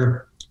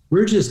 where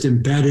we're just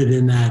embedded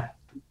in that,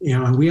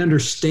 and we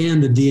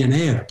understand the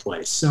DNA of the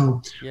place.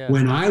 So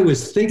when I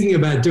was thinking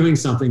about doing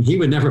something, he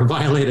would never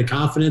violate a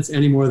confidence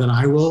any more than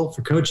I will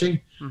for coaching.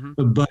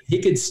 But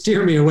he could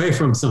steer me away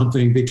from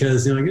something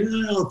because I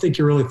don't think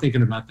you're really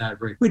thinking about that.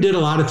 We did a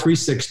lot of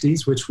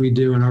 360s, which we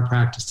do in our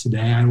practice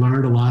today. I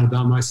learned a lot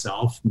about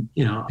myself,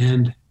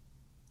 and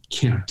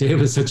Dave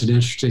was such an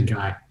interesting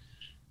guy.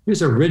 He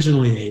was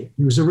originally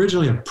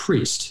a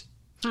priest.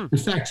 In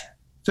fact,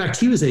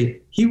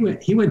 he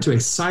went to a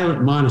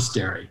silent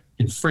monastery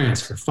in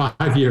France for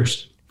 5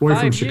 years. Boy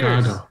from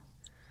Chicago.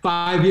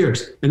 5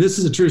 years. And this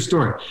is a true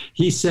story.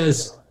 He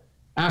says,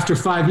 after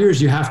 5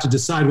 years, you have to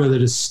decide whether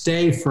to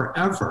stay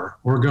forever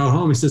or go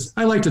home. He says,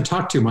 I like to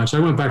talk too much. I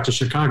went back to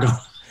Chicago.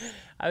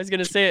 I was going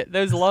to say,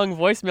 those long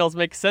voicemails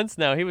make sense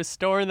now. He was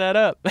storing that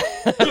up.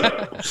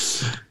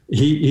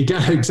 He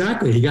got a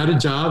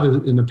job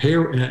in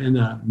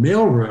the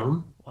mail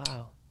room.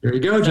 Wow. There you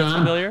go, John.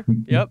 Familiar?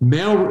 Yep.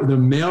 The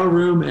mail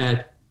room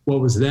at what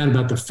was then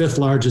about the 5th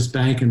largest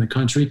bank in the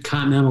country,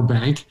 Continental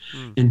Bank.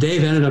 And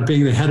Dave ended up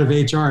being the head of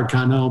HR at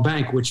Continental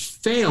Bank, which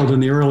failed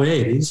in the early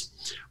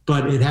 80s,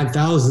 but it had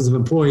thousands of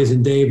employees.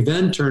 And Dave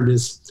then turned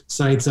his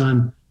sights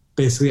on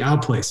basically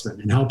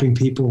outplacement and helping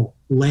people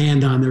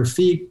land on their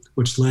feet,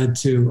 which led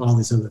to all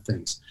these other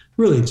things.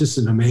 Really just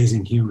an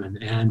amazing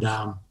human. And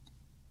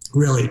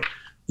really,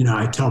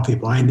 I tell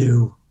people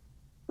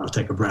I'll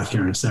take a breath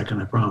here in a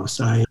second, I promise.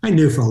 I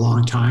knew for a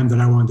long time that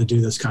I wanted to do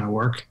this kind of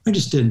work. I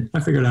just didn't. I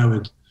figured I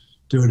would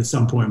do it at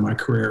some point in my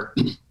career.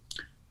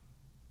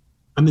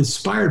 I'm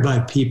inspired by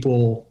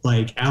people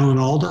like Alan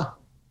Alda,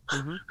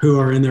 who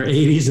are in their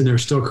 80s and they're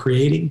still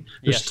creating.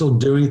 They're still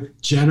doing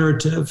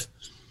generative.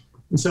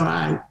 And so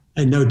I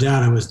had no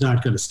doubt I was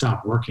not going to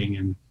stop working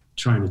and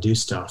trying to do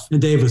stuff.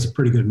 And Dave was a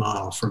pretty good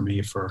model for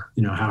me for,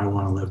 how I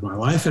want to live my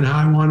life and how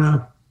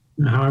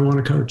I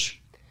want to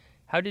coach.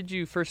 How did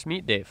you first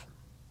meet Dave?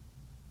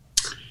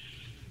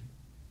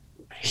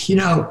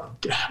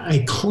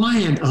 A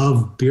client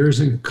of Beers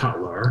and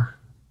Cutler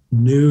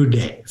knew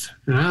Dave,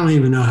 and I don't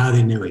even know how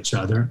they knew each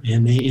other.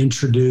 And they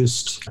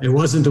introduced, it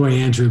wasn't the way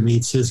Andrew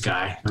meets his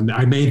guy.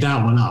 I made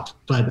that one up,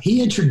 but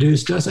he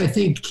introduced us. I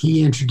think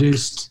he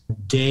introduced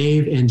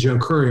Dave and Joe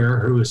Courier,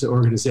 who was an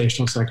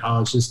organizational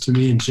psychologist, to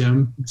me and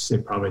Jim, say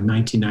probably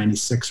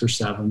 1996 or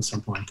 7,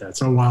 something like that.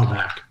 So a while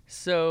back.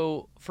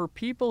 So for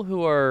people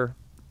who are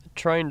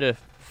trying to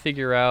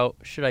figure out,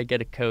 should I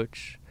get a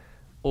coach,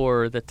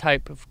 or the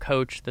type of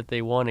coach that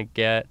they want to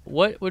get,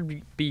 what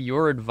would be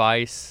your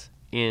advice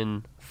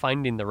in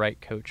finding the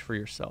right coach for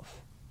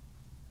yourself?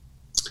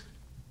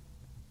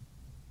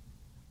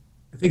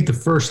 I think the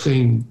first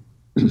thing,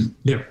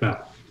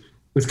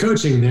 with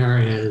coaching,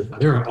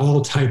 there are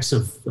all types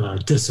of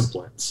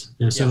disciplines.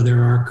 And so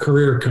there are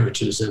career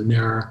coaches, and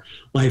there are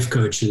life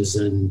coaches,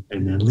 and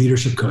then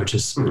leadership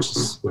coaches, which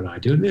is what I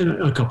do, and then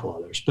a couple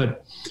others.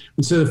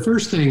 And so the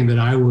first thing that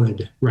I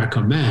would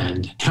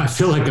recommend, I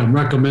feel like I'm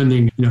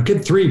recommending,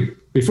 get 3,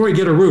 before you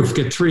get a roof,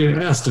 get 3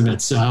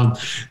 estimates.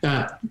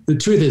 The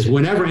truth is,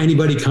 whenever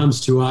anybody comes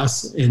to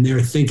us and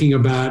they're thinking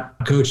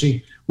about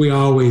coaching, we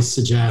always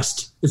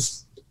suggest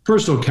it's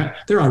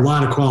there are a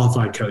lot of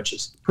qualified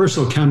coaches.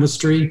 Personal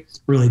chemistry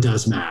really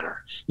does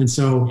matter. And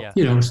so,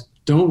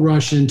 don't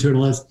rush into it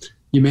unless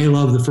you may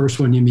love the first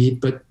one you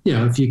meet, but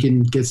if you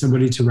can get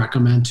somebody to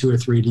recommend 2 or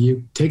 3 to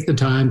you, take the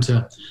time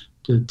to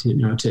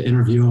to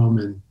interview them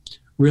and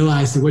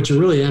realize that what you're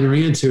really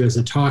entering into is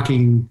a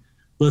talking,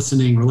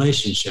 listening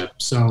relationship.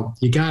 So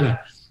you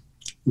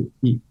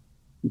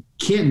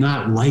can't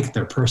not like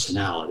their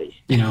personality,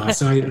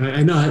 So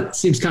I know it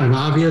seems kind of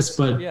obvious,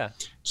 but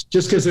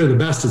just because they're the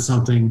best at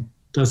something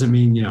doesn't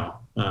mean,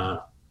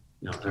 or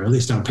at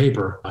least on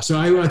paper. So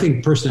I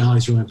think personality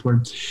is really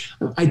important.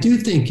 I do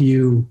think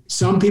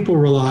some people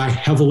rely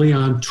heavily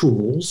on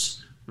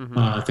tools,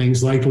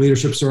 things like the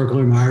leadership circle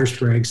or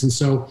Myers-Briggs. And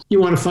so you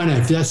want to find out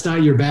if that's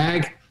not your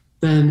bag,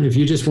 then if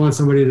you just want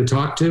somebody to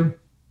talk to,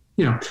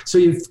 so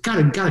you've got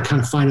to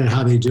kind of find out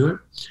how they do it.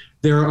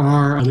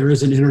 There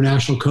is an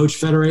International Coach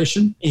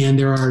Federation, and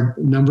there are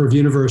a number of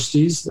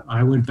universities.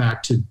 I went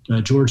back to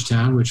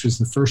Georgetown, which was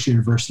the first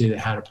university that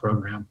had a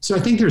program. So I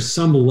think there's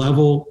some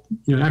level,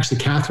 actually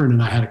Catherine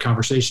and I had a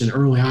conversation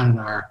early on in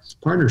our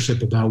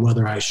partnership about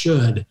whether I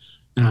should,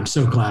 and I'm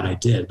so glad I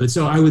did. But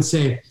so I would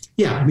say,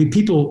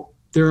 people,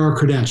 there are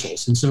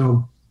credentials. And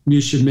so you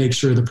should make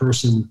sure the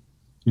person,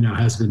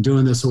 has been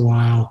doing this a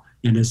while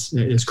and is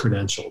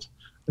credentialed.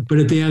 But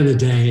at the end of the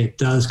day, it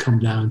does come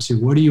down to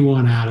what do you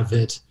want out of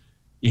it?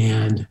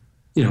 And,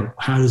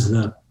 how does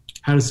the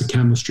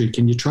chemistry,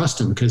 can you trust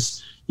them?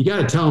 Because you got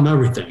to tell them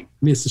everything.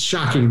 I mean, it's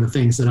shocking the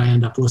things that I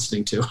end up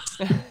listening to.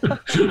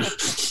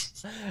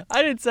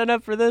 I didn't sign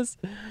up for this.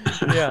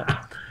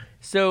 Yeah.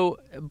 So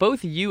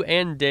both you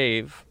and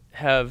Dave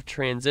have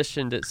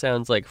transitioned, it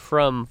sounds like,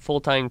 from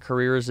full-time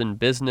careers in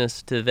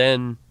business to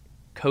then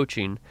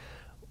coaching.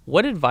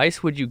 What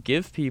advice would you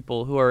give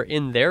people who are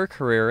in their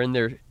career and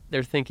they're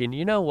thinking,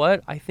 you know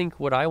what, I think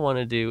what I want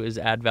to do is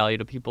add value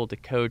to people, to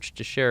coach,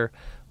 to share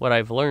what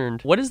I've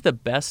learned. What is the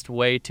best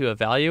way to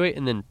evaluate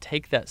and then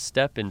take that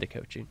step into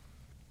coaching?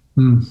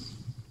 Well,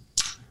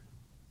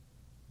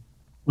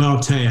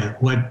 I'll tell you,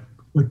 what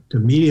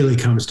immediately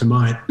comes to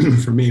mind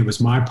for me was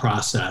my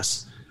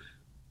process.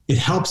 It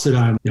helps that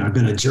I've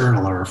been a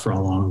journaler for a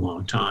long,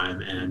 long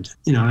time. And,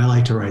 I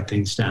like to write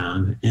things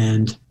down.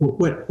 And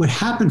what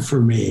happened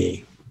for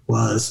me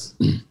was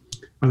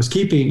I was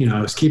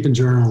keeping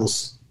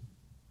journals.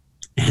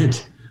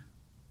 And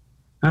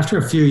after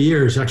a few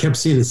years, I kept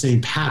seeing the same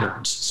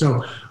patterns.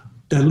 So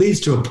that leads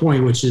to a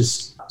point, which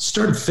is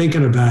start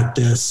thinking about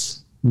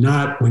this,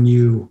 not when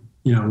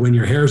when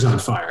your hair's on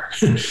fire.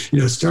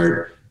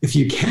 Start, if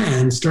you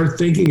can, start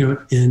thinking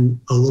in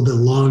a little bit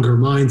longer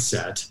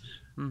mindset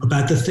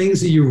about the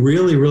things that you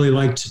really, really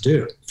like to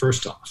do,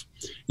 first off.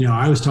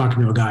 I was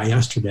talking to a guy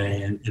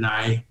yesterday, and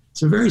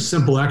it's a very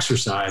simple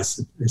exercise.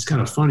 It's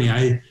kind of funny.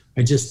 I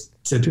just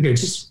said, okay,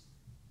 just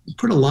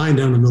put a line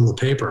down the middle of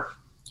the paper.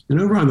 And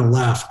over on the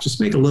left,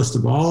 just make a list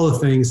of all the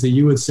things that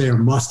you would say are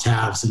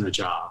must-haves in a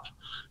job.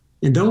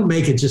 And don't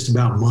make it just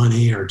about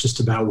money or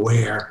just about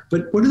where,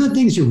 but what are the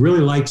things you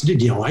really like to do?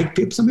 Do you like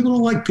people? Some people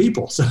don't like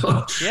people.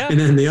 So, yeah. And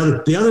then the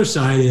other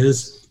side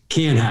is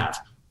can have.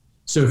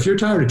 So if you're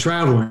tired of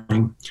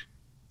traveling,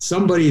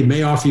 somebody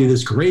may offer you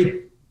this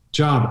great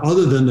job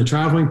other than the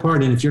traveling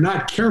part. And if you're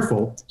not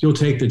careful, you'll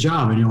take the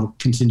job and you'll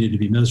continue to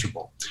be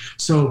miserable.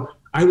 So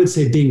I would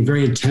say being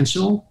very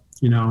intentional,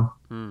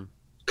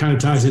 kind of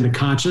ties into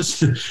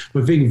conscious,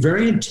 but being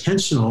very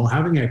intentional,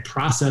 having a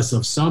process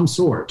of some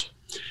sort.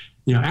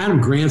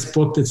 Adam Grant's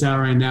book that's out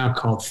right now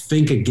called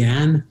Think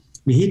Again,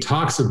 he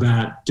talks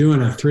about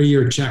doing a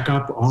 3-year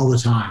checkup all the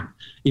time,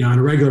 on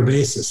a regular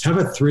basis. Have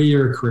a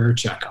 3-year career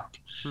checkup.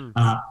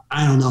 I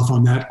don't know if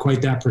I'm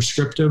quite that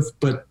prescriptive,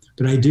 but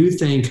I do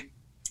think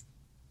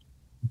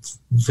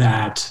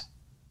that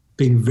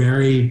being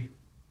very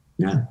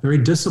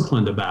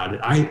disciplined about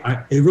it.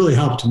 It really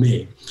helped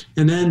me.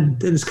 And then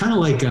it's kind of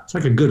like it's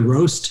like a good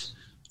roast.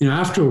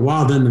 After a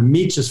while, then the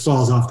meat just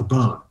falls off the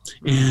bone.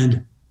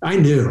 And I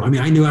knew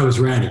I was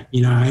ready.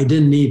 I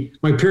didn't need,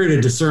 my period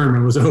of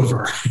discernment was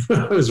over.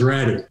 I was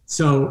ready.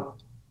 So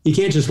you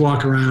can't just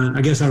walk around.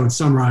 I guess I would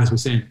summarize by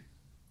saying,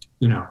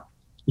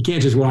 you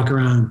can't just walk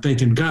around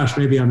thinking, gosh,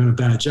 maybe I'm in a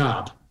bad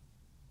job,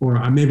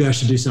 or maybe I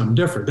should do something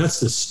different. That's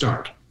the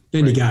start.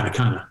 Then you got to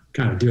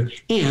kind of do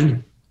it.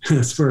 And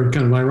it's for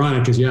kind of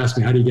ironic because you asked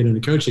me, how do you get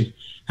into coaching?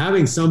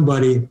 Having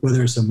somebody,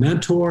 whether it's a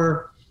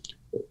mentor,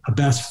 a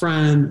best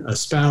friend, a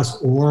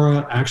spouse,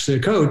 or actually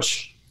a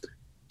coach,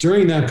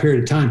 during that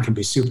period of time can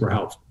be super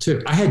helpful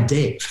too. I had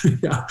Dave.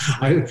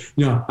 I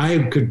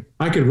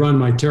could run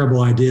my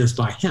terrible ideas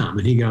by him,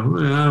 and he'd go,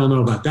 I don't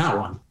know about that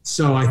one.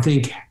 So I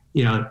think,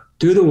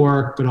 do the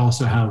work, but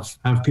also have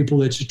people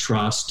that you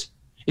trust.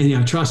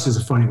 And trust is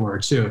a funny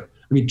word too.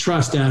 I mean,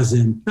 trust as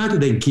in not that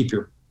they can keep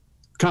your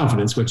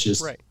confidence, which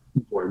is right.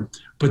 Important,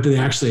 but they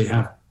actually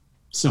have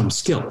some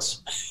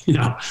skills,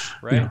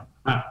 right.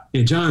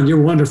 Hey, John,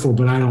 you're wonderful,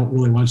 but I don't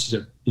really want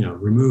you to,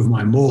 remove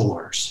my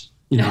molars.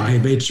 I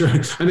may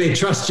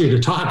trust you to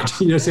talk to,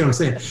 see what I'm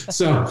saying?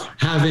 So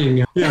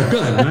having, good.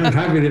 I'm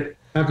happy to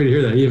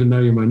hear that, even though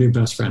you're my new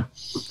best friend.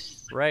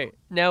 Right.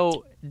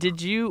 Now,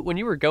 when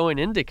you were going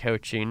into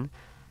coaching,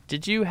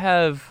 did you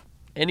have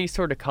any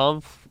sort of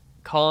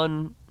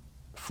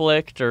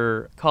conflict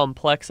or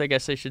complex, I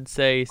guess I should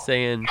say,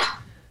 saying,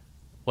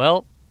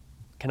 well,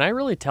 can I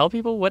really tell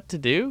people what to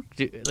do?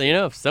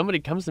 If somebody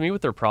comes to me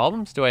with their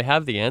problems, do I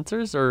have the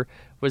answers? Or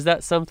was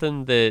that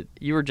something that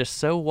you were just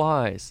so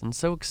wise and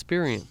so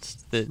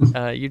experienced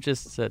that you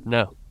just said,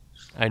 no,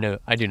 I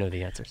do know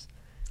the answers?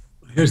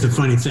 Here's the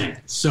funny thing.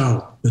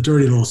 So the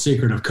dirty little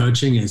secret of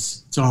coaching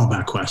is it's all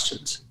about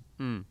questions.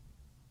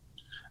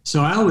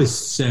 So I always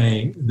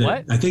say that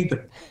what? I think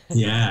that,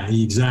 yeah,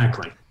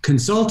 exactly.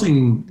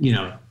 Consulting,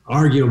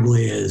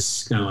 arguably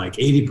is kind of like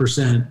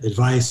 80%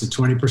 advice and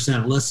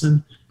 20%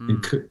 listen,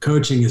 and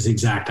coaching is the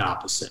exact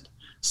opposite.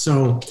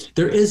 So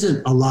there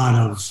isn't a lot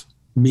of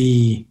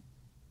me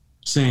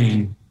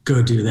saying,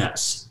 go do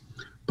this.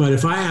 But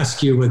if I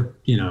ask you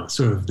what,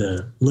 sort of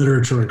the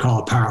literature would call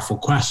a powerful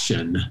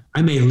question,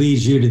 I may lead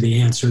you to the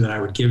answer that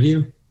I would give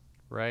you.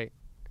 Right.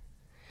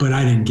 But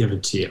I didn't give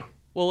it to you.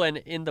 Well, and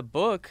in the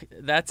book,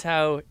 that's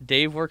how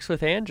Dave works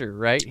with Andrew,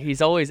 right?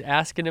 He's always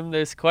asking him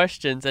those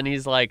questions, and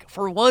he's like,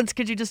 for once,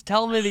 could you just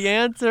tell me the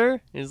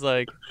answer? He's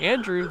like,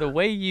 Andrew, the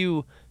way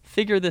you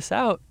figure this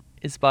out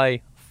is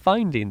by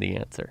finding the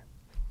answer.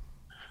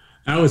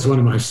 That was one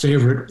of my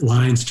favorite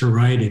lines to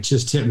write. It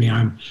just hit me.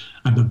 I'm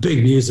a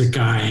big music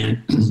guy,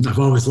 and I've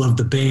always loved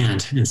the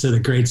band. And so the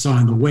great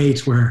song, The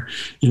Wait, where,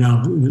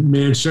 the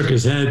man shook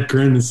his head,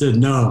 grinned, and said,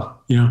 no,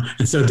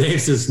 and so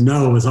Dave says,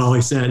 no, was all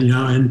he said,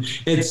 and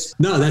it's,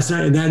 no,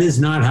 that is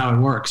not how it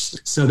works.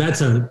 So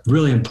that's a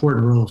really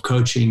important role of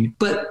coaching.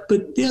 But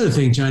the other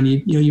thing, John,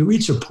 you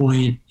reach a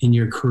point in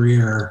your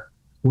career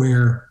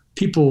where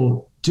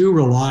people do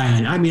rely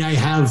on, I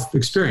have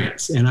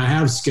experience and I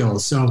have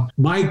skills. So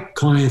my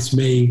clients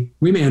we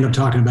may end up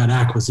talking about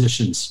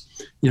acquisitions.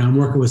 I'm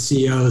working with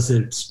CEOs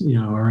that,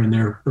 are in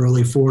their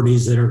early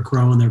 40s that are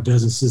growing their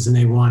businesses, and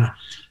they want to,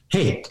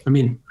 hey,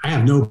 I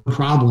have no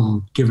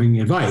problem giving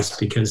advice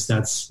because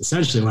that's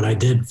essentially what I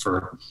did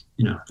for,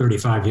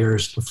 35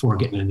 years before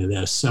getting into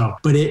this. So,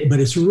 but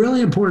it's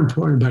really important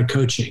about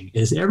coaching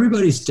is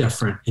everybody's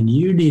different, and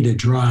you need to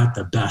draw out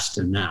the best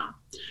in them.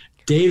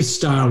 Dave's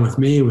style with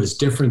me was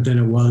different than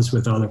it was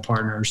with other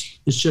partners.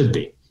 It should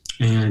be.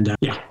 And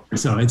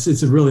so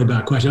it's a really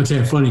bad question. I'll tell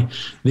you funny.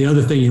 The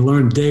other thing you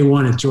learned day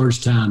one at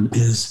Georgetown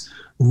is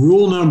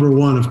rule number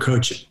one of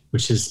coaching,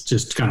 which is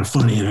just kind of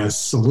funny and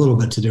has a little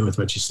bit to do with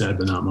what you said,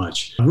 but not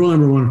much. Rule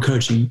number one of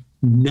coaching,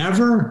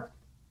 never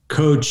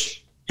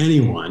coach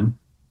anyone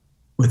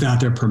without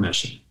their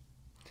permission.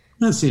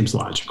 That seems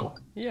logical.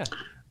 Yeah.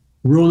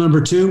 Rule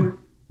number two,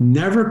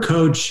 never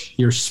coach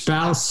your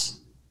spouse,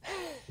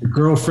 your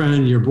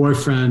girlfriend, your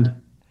boyfriend,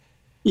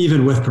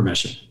 even with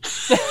permission.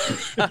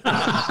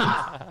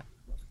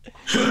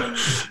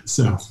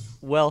 So.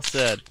 Well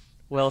said.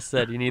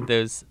 You need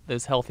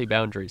those healthy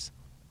boundaries.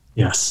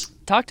 Yes.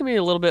 Talk to me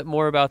a little bit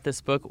more about this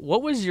book.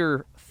 What was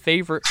your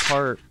favorite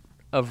part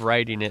of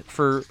writing it?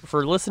 For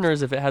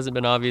listeners, if it hasn't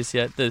been obvious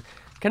yet, the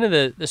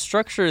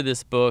structure of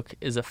this book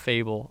is a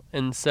fable.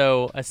 And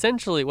so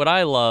essentially what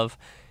I love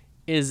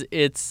is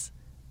it's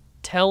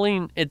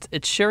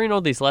sharing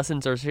all these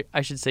lessons, or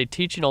I should say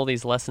teaching all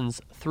these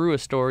lessons through a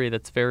story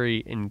that's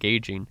very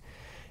engaging.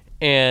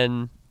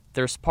 And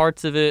there's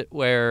parts of it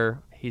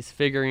where he's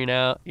figuring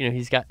out,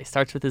 he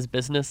starts with his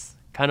business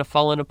kind of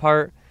falling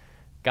apart,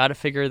 got to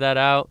figure that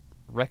out,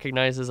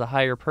 recognizes a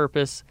higher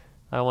purpose.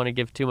 I don't want to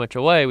give too much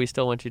away. We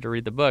still want you to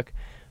read the book.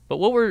 But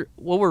what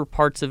were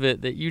parts of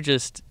it that you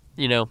just,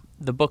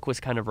 the book was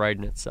kind of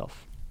writing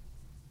itself?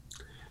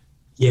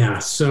 Yeah.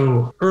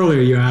 So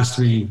earlier you asked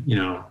me,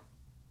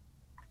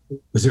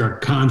 was there a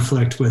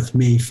conflict with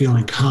me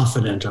feeling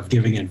confident of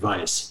giving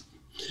advice?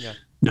 Yeah.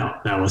 No,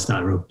 that was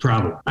not a real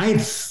problem. I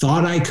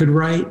thought I could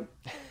write.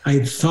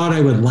 I thought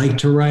I would like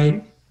to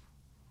write,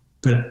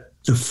 but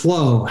the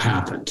flow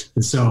happened.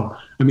 And so,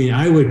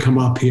 I would come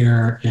up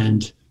here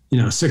and,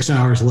 6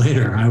 hours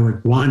later, I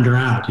would wander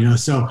out,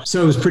 so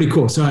it was pretty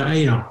cool. So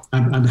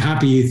I'm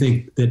happy you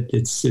think that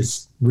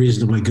it's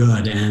reasonably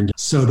good. And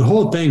so the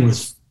whole thing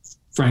was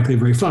frankly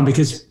very fun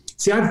because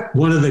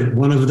one of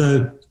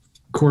the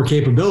core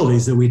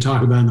capabilities that we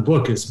talk about in the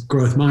book is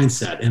growth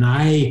mindset. And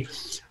I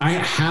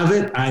have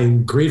it.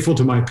 I'm grateful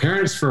to my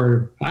parents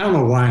for, I don't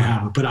know why I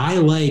have it, but I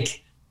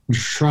like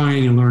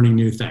trying and learning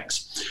new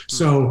things.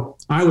 So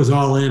I was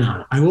all in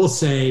on it. I will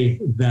say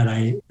that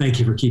I thank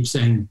you for keep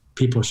saying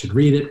people should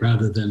read it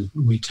rather than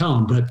we tell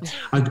them. But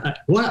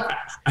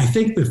I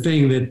think the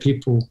thing that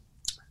people,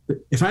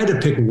 if I had to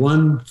pick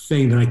one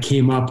thing that I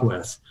came up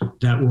with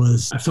that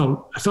was, I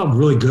felt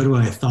really good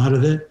when I thought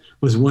of it,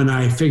 was when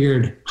I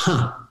figured,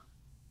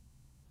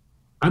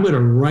 I'm going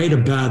to write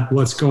about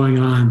what's going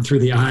on through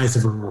the eyes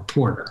of a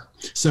reporter.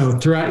 So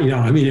throughout,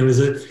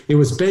 it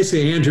was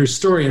basically Andrew's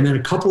story. And then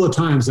a couple of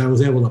times I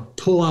was able to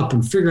pull up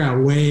and figure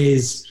out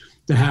ways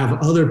to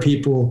have other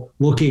people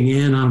looking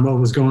in on what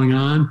was going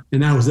on.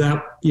 And that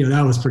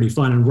was pretty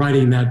fun. And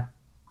writing that,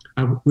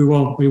 we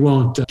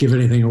won't give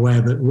anything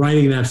away, but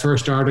writing that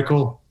first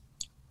article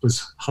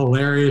was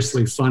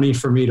hilariously funny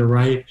for me to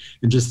write.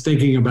 And just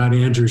thinking about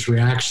Andrew's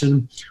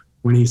reaction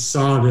when he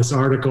saw this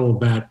article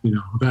about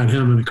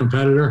him and a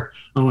competitor,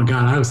 oh my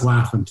God, I was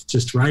laughing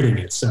just writing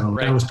it. So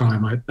right. That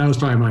was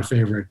probably my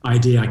favorite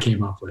idea I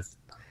came up with.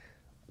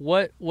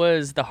 What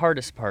was the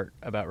hardest part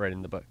about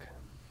writing the book?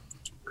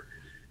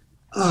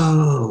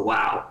 Oh,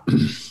 wow.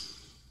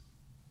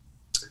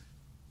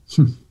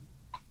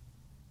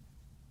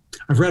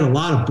 I've read a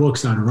lot of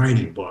books on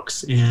writing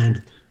books,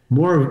 and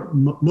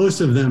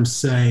most of them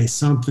say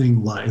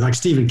something like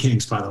Stephen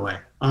King's, by the way,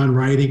 on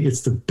writing.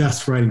 It's the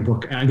best writing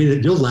book. I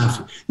mean, you'll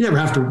laugh. You never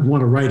have to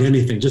want to write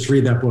anything. Just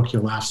read that book.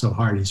 You'll laugh so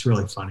hard. He's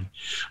really funny.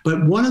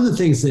 But one of the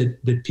things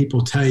that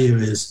people tell you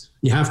is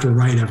you have to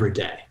write every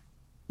day.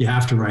 You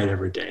have to write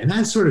every day. And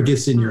that sort of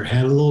gets in your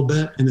head a little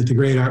bit, and that the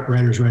great art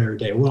writers write every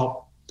day.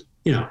 Well,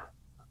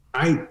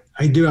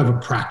 I do have a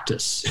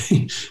practice.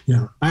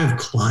 I have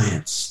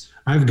clients.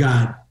 I've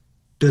got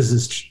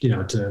business,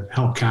 to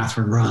help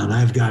Catherine run.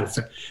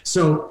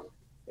 So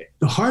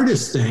the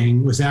hardest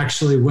thing was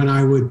actually when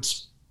I would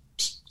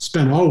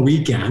spend all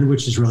weekend,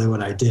 which is really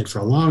what I did for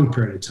a long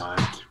period of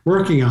time,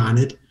 working on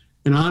it.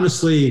 And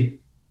honestly,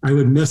 I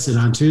would miss it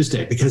on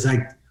Tuesday because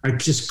I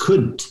just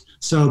couldn't.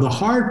 So the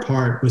hard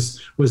part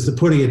was the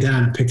putting it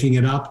down and picking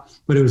it up.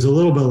 But it was a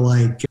little bit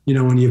like,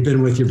 when you've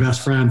been with your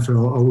best friend for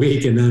a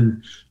week and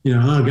then,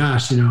 oh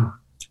gosh, and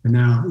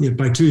now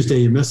by Tuesday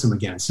you miss them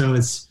again. So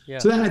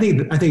so that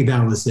I think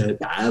that was it.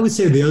 I would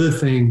say the other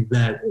thing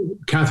that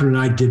Catherine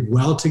and I did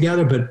well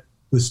together, but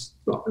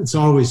it's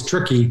always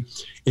tricky,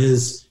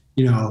 is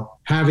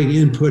having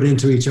input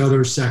into each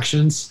other's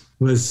sections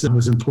was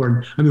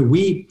important. I mean,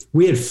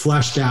 we had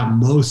fleshed out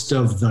most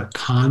of the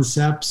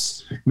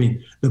concepts. I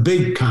mean, the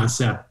big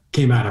concept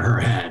came out of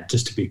her head,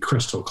 just to be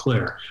crystal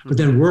clear. But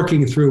then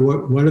working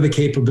through what are the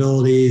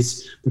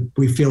capabilities that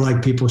we feel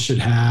like people should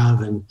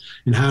have, and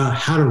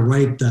how to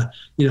write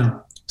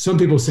some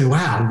people say,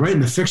 wow,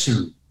 writing the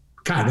fiction,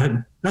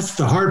 God, that's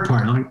the hard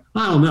part. I'm like,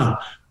 I don't know.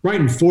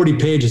 Writing 40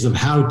 pages of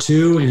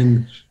how-to,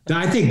 and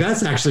I think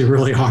that's actually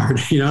really hard,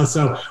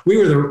 So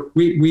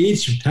we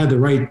each had the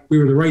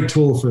right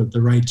tool for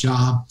the right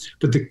job,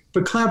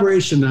 but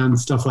collaboration on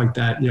stuff like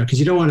that, because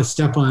you don't want to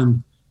step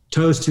on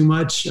toes too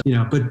much,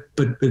 but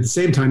at the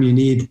same time you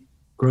need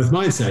growth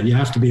mindset. You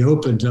have to be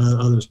open to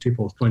other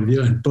people's point of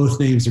view, and both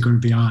names are going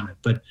to be on it.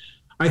 But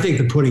I think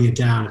the putting it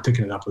down and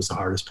picking it up was the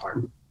hardest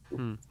part.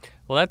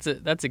 Well,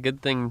 that's a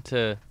good thing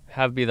to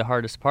have be the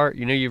hardest part.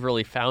 You've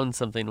really found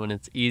something when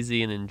it's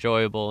easy and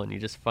enjoyable and you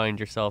just find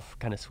yourself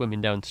kind of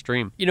swimming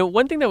downstream.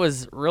 One thing that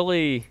was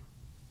really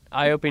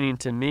eye-opening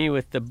to me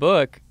with the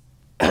book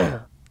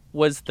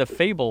was the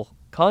fable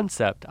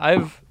concept.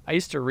 I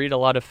used to read a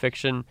lot of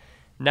fiction.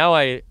 Now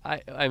I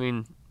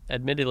mean,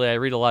 admittedly, I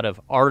read a lot of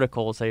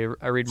articles. I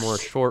read more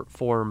short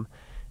form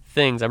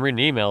things. I'm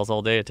reading emails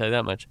all day, I tell you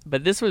that much.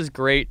 But this was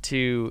great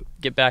to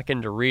get back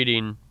into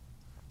reading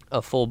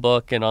a full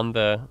book and on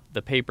the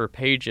paper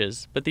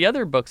pages. But the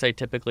other books I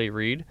typically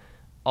read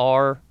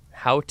are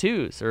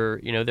how-tos, or,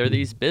 they're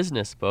these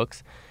business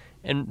books.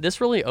 And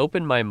this really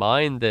opened my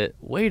mind that,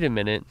 wait a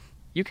minute,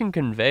 you can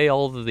convey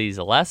all of these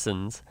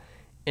lessons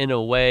in a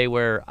way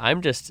where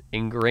I'm just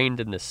ingrained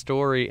in the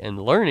story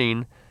and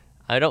learning.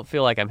 I don't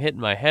feel like I'm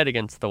hitting my head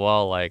against the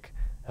wall like,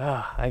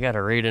 I got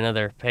to read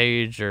another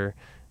page, or,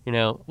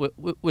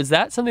 was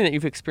that something that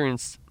you've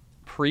experienced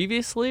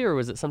previously, or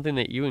was it something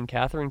that you and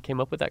Catherine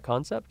came up with that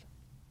concept?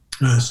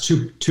 There's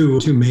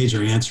two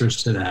major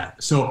answers to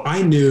that. So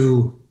I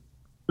knew,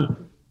 let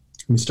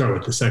me start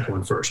with the second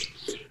one first.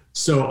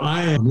 So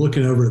I am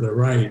looking over to the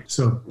right.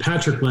 So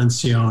Patrick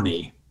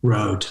Lencioni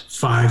wrote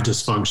 5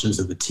 Dysfunctions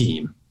of the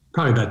Team,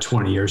 probably about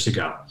 20 years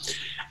ago.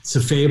 It's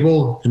a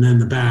fable, and then in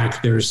the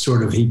back, there's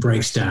he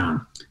breaks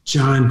down.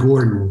 John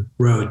Gordon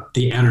wrote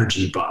The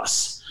Energy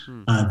Bus.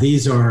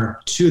 These are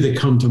 2 that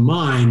come to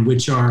mind,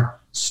 which are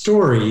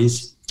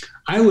stories.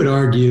 I would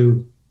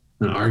argue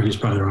is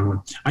probably the wrong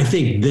one. I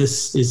think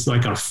this is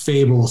like a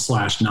fable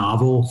 /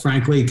 novel,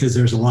 frankly, because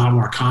there's a lot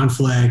more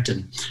conflict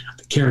and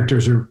the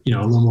characters are, a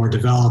little more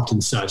developed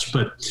and such.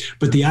 But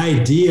the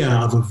idea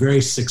of a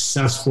very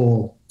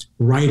successful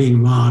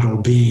writing model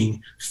being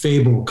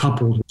fable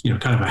coupled,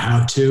 kind of a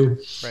how-to,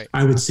 right.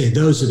 I would say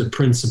those are the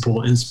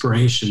principal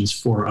inspirations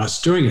for us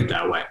doing it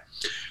that way.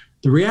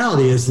 The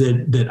reality is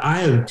that I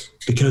have,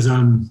 because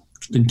I'm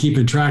been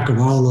keeping track of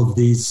all of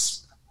these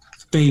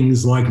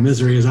things like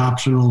Misery is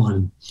Optional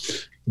and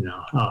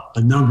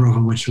a number of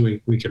them which we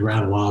could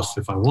rattle off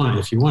if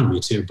you wanted me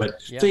to,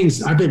 but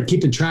things I've been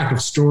keeping track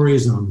of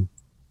stories on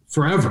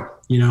forever,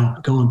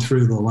 going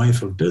through the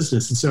life of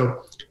business. And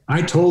so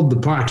I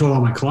told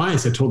all my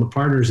clients, I told the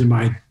partners in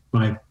my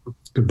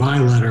goodbye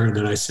letter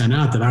that I sent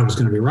out that I was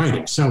going to be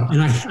writing. So,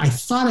 and I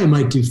thought I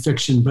might do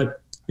fiction,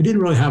 but I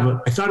didn't really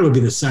I thought it would be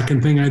the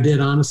second thing I did,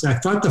 honestly. I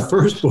thought the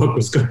first book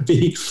was going to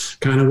be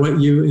kind of what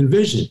you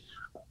envisioned,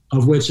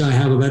 of which I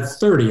have about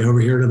 30 over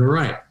here to the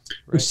right,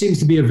 which seems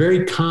to be a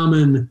very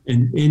common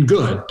and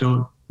good.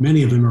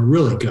 Many of them are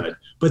really good,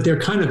 but they're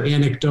kind of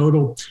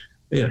anecdotal.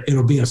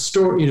 It'll be a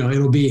story,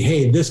 it'll be,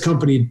 hey, this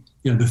company,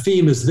 the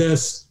theme is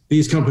this,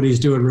 these companies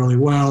do it really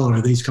well,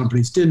 or these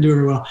companies didn't do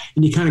it well.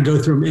 And you kind of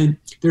go through them, and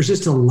there's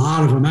just a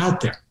lot of them out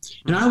there.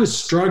 And I was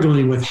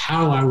struggling with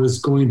how I was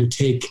going to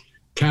take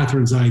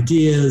Catherine's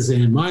ideas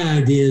and my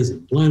ideas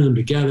and blend them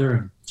together.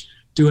 And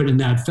do it in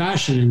that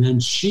fashion. And then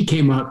she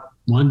came up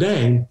one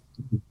day,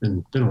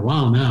 and been a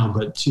while now,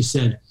 but she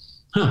said,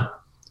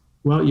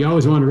 well, you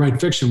always wanted to write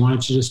fiction. Why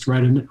don't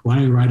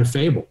you write a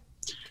fable?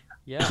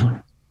 Yeah.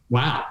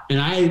 Wow. And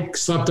I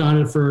slept on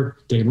it for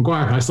Dave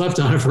McGuire. I slept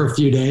on it for a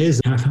few days,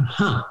 and I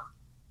thought,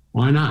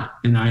 why not?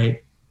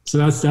 So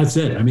that's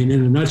it. I mean,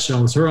 in a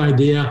nutshell, it's her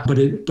idea,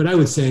 but I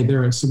would say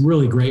there are some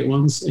really great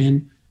ones.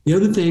 And the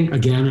other thing,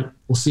 again,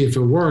 we'll see if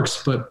it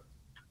works, but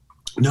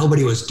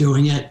nobody was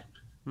doing it.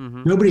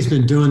 Mm-hmm. Nobody's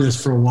been doing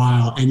this for a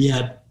while. And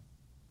yet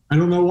I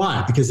don't know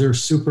why, because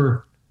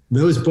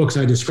those books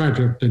I described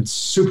have been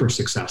super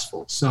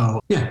successful.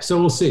 So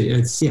we'll see. It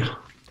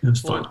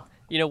was fun.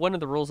 One of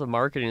the rules of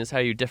marketing is how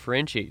you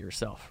differentiate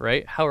yourself,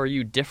 right? How are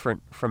you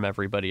different from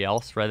everybody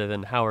else rather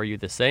than how are you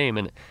the same?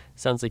 And it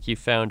sounds like you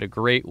found a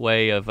great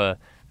way of a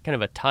kind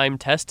of a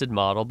time-tested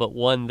model, but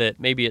one that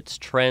maybe it's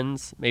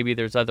trends, maybe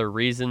there's other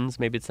reasons,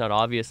 maybe it's not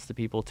obvious to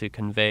people to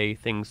convey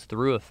things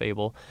through a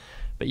fable,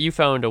 but you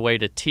found a way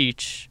to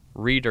teach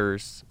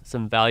readers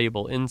some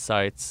valuable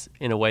insights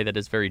in a way that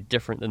is very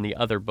different than the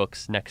other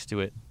books next to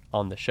it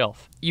on the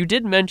shelf. You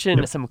did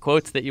mention some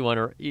quotes that you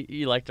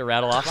like to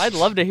rattle off. I'd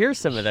love to hear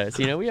some of those.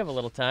 We have a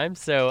little time,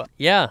 so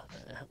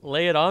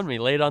lay it on me,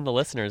 lay it on the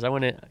listeners. I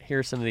want to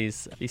hear some of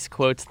these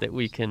quotes that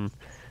we can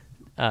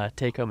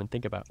take home and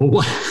think about.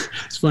 Well,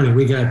 it's funny.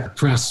 We got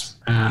press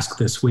asked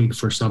this week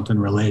for something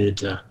related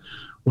to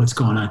what's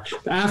going on.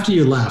 After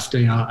you left,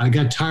 I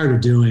got tired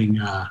of doing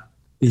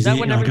these. Is that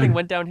when everything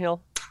went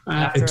downhill?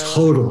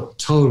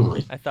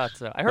 Totally. I thought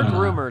so. I heard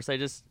rumors. I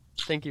just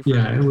thank you for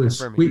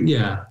confirming.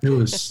 It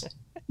was.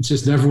 It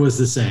just never was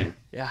the same.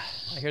 Yeah,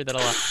 I hear that a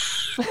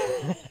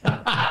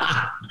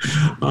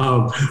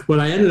lot. What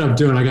I ended up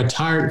doing, I got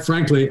tired.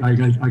 Frankly, I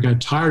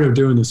got tired of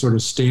doing the sort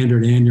of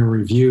standard annual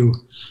review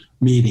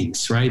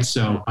meetings, right?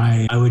 So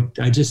I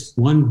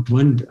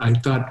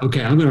thought,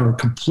 okay, I'm going to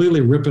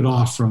completely rip it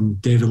off from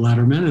David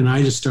Letterman, and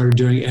I just started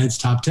doing Ed's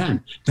Top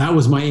 10. That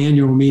was my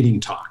annual meeting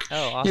talk.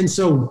 Oh, awesome. And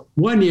so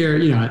one year,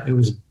 it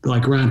was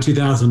like around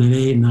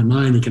 2008 and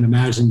 2009. You can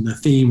imagine the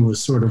theme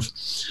was sort of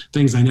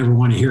things I never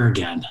want to hear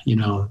again,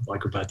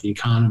 like about the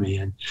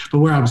economy. But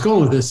where I was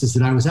going with this is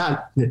that I was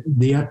at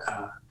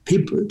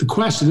the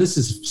question. This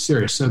is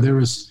serious. So there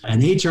was an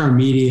HR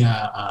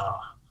media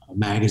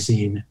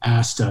magazine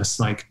asked us,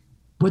 like,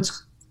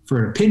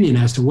 for an opinion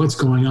as to what's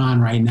going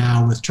on right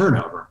now with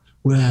turnover,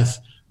 with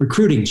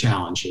recruiting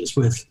challenges,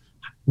 with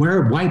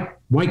why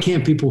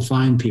can't people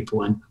find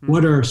people, and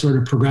what are sort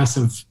of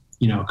progressive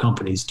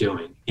companies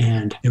doing.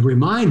 And it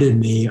reminded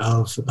me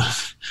of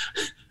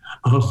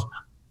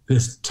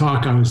this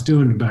talk I was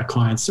doing about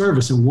client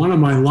service, and one of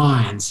my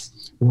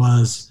lines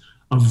was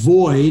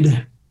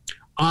avoid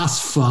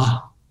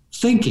OSFA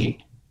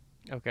thinking.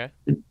 Okay.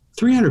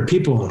 300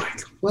 people were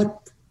like, what?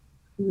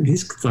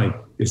 He's like,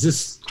 is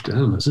this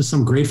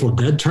some Grateful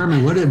Dead term?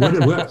 And what?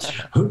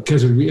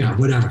 Because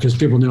whatever. Because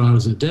people knew I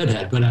was a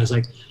deadhead. But I was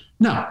like,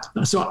 no.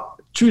 So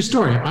true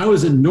story. I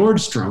was in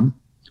Nordstrom.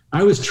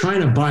 I was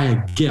trying to buy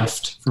a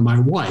gift for my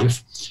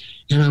wife,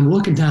 and I'm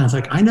looking down. It's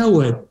like, I know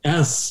what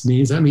S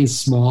means. That means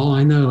small.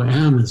 I know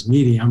M is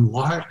medium,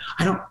 large.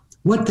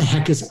 What the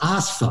heck is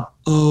OSFA?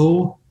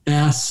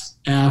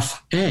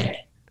 OSFA.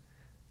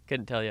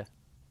 Couldn't tell you.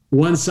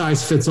 One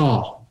size fits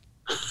all.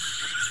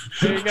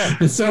 There you go.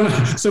 And so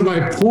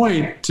my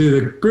point to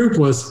the group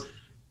was,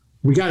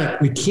 we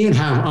can't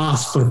have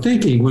OSFA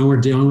thinking when we're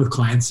dealing with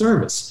client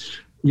service.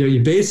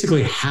 You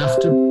basically have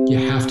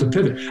to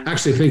pivot.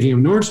 Actually, thinking of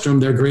Nordstrom,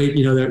 they're great.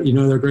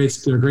 They're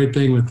great. They're a great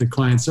thing with the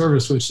client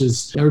service, which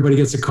is everybody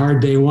gets a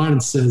card day one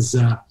and says,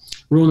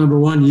 rule number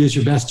 1, use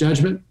your best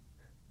judgment.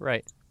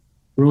 Right.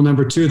 Rule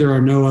number 2, there are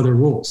no other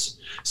rules.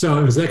 So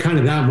it was that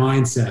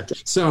mindset.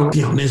 So,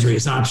 misery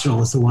is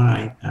optional is the one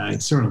I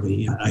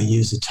certainly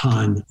use a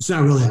ton. It's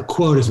not really a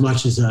quote as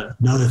much as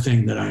another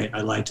thing that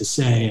I like to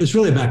say. It's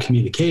really about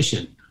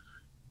communication,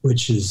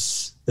 which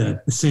is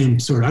the same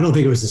sort of, I don't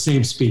think it was the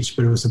same speech,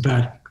 but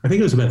I think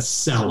it was about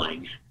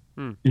selling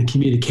and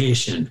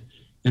communication.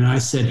 And I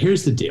said,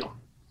 here's the deal.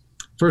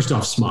 First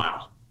off,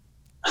 smile.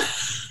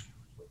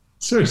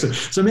 Seriously,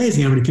 it's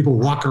amazing how many people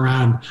walk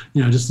around,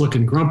 just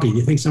looking grumpy.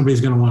 You think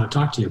somebody's going to want to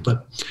talk to you,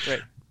 but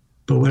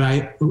what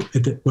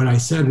I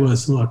said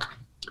was, look,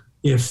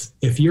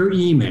 if your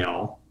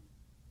email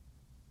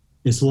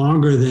is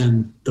longer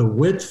than the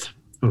width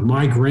of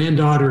my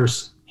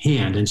granddaughter's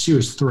hand, and she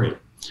was 3,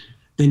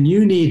 then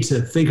you need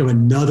to think of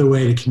another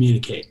way to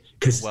communicate,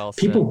 because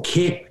people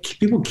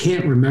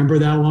can't remember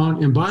that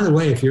long. And by the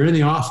way, if you're in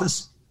the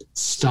office,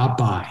 stop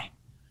by.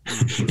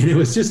 And it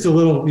was just a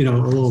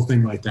little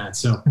thing like that.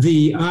 So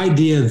the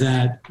idea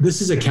that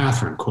this is a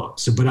Catherine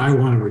quote, but I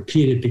want to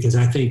repeat it because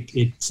I think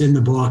it's in the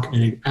book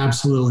and it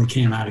absolutely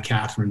came out of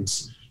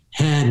Catherine's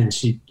head, and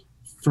she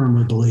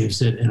firmly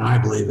believes it, and I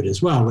believe it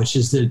as well, which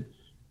is that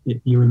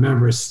you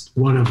remember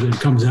one of it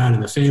comes out in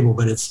the fable,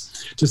 but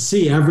it's to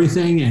see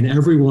everything and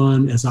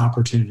everyone as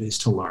opportunities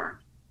to learn.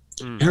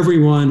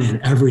 Everyone and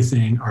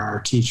everything are our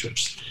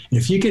teachers. And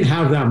if you can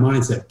have that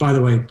mindset, by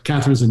the way,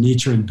 Catherine's a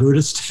Nietzschean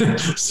Buddhist,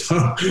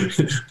 so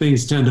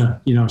things tend to,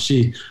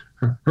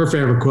 her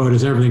favorite quote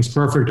is, "Everything's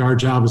perfect. Our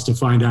job is to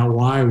find out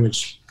why,"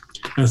 which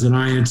as an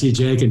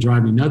INTJ can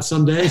drive me nuts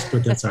some days,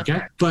 but that's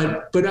okay.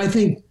 But I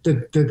think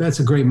that's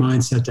a great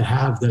mindset to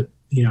have, that,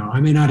 I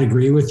may not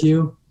agree with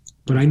you,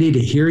 but I need to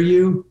hear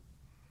you.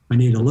 I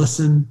need to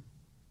listen.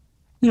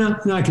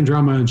 And I can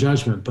draw my own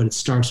judgment, but it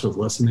starts with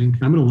listening.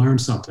 I'm going to learn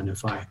something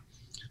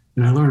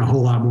and I learn a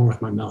whole lot more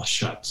with my mouth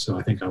shut. So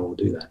I think I will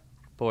do that.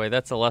 Boy,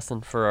 that's a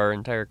lesson for our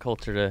entire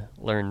culture to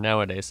learn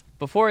nowadays.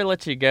 Before I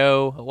let you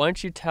go, why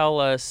don't you tell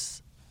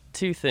us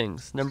two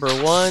things? Number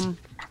one,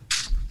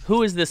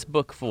 who is this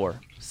book for?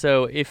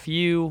 So if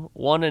you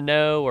want to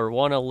know or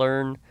want to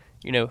learn,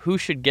 who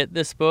should get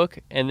this book,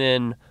 and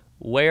then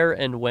where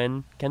and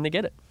when can they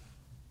get it?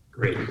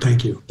 Great.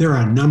 Thank you. There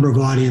are a number of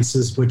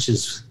audiences, which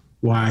is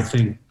why I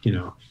think,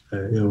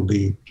 it'll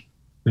be,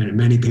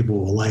 many people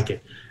will like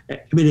it.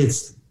 I mean,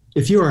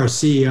 if you are a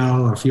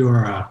CEO, or if you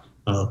are a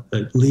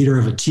leader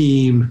of a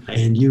team,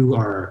 and you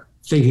are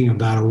thinking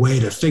about a way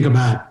to think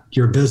about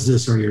your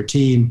business or your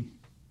team,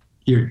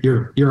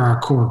 you're our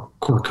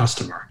core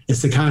customer.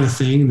 It's the kind of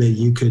thing that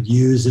you could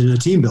use in a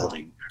team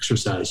building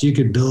exercise. You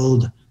could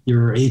build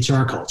your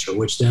HR culture,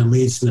 which then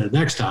leads to the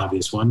next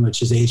obvious one,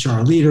 which is HR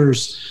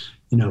leaders,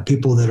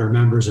 people that are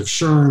members of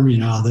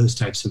SHRM, those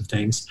types of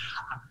things.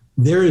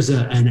 There is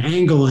an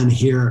angle in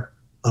here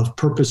of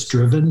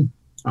purpose-driven,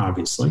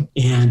 obviously.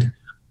 And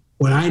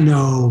what I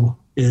know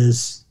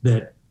is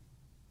that,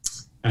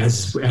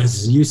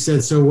 as you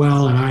said so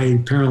well, and I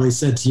apparently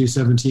said to you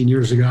 17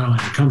 years ago, and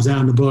it comes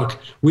out in the book,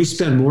 we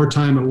spend more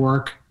time at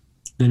work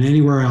than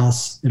anywhere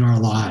else in our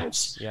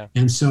lives. Yeah.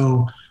 And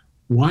so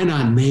why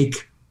not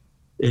make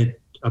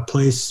it a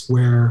place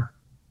where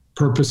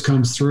purpose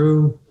comes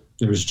through,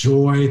 there's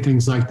joy,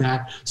 things like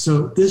that.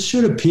 So this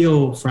should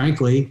appeal,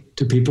 frankly,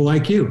 to people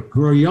like you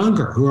who are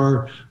younger, who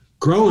are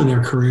growing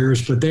their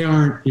careers, but they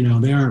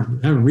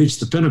haven't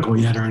reached the pinnacle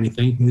yet or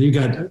anything.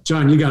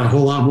 John, you got a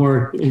whole lot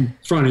more in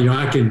front of you.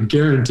 I can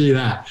guarantee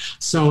that.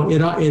 So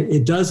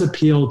it does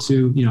appeal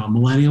to,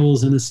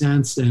 millennials in a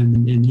sense,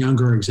 and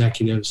younger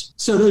executives.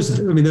 So those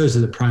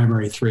are the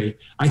primary three.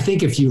 I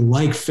think if you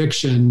like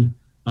fiction,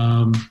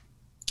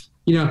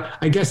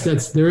 I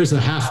guess there is a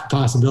half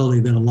possibility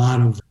that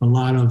a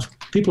lot of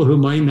people who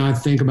might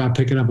not think about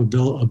picking up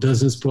a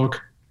business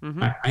book,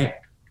 mm-hmm.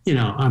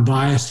 I'm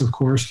biased, of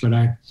course, but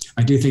I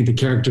do think the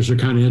characters are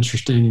kind of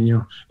interesting, and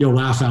you'll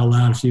laugh out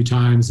loud a few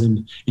times,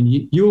 and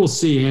you will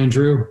see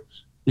Andrew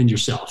and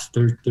yourself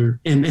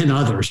and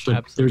others, but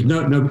Absolutely.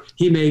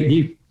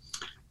 There's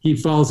he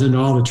falls into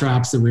all the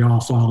traps that we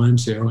all fall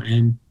into,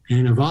 and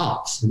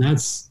evolves, and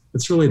that's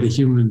really the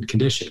human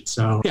condition.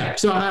 So yeah,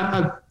 so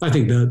I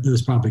think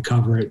those probably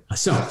cover it.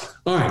 So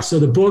all right, so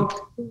the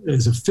book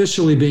is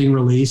officially being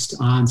released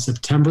on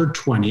September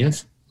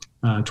 20th.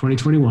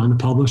 2021. The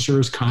publisher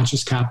is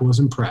Conscious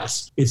Capitalism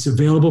Press. It's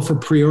available for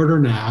pre-order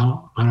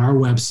now on our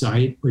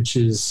website, which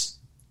is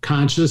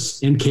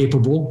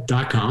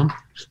consciousincapable.com.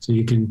 So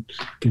you can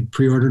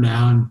pre-order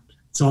now, and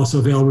it's also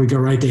available. You go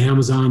right to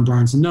Amazon,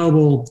 Barnes &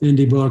 Noble,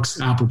 Indie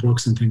Books, Apple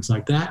Books, and things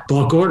like that.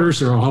 Bulk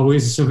orders are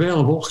always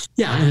available.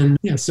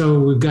 So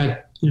we've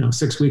got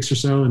 6 weeks or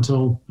so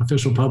until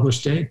official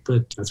publish date,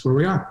 but that's where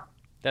we are.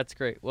 That's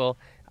great. Well,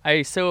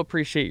 I so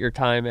appreciate your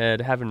time, Ed,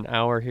 having an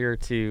hour here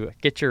to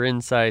get your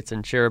insights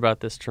and share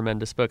about this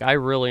tremendous book. I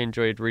really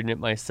enjoyed reading it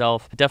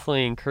myself.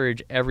 Definitely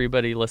encourage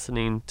everybody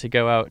listening to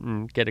go out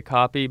and get a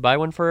copy. Buy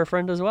one for a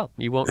friend as well.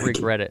 You won't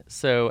regret it.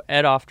 So,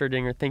 Ed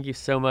Offterdinger, thank you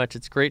so much.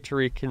 It's great to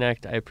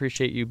reconnect. I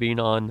appreciate you being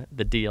on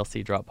the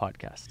DLC Drop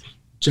podcast.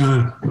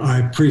 John,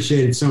 I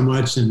appreciate it so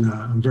much, and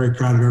I'm very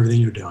proud of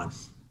everything you're doing.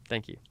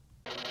 Thank you.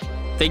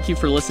 Thank you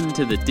for listening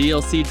to the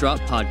DLC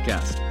Drop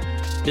podcast.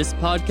 This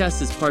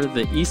podcast is part of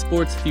the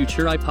Esports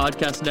Futuri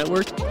Podcast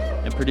Network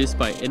and produced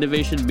by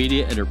Innovation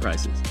Media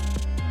Enterprises.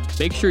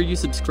 Make sure you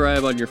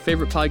subscribe on your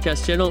favorite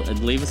podcast channel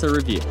and leave us a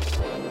review.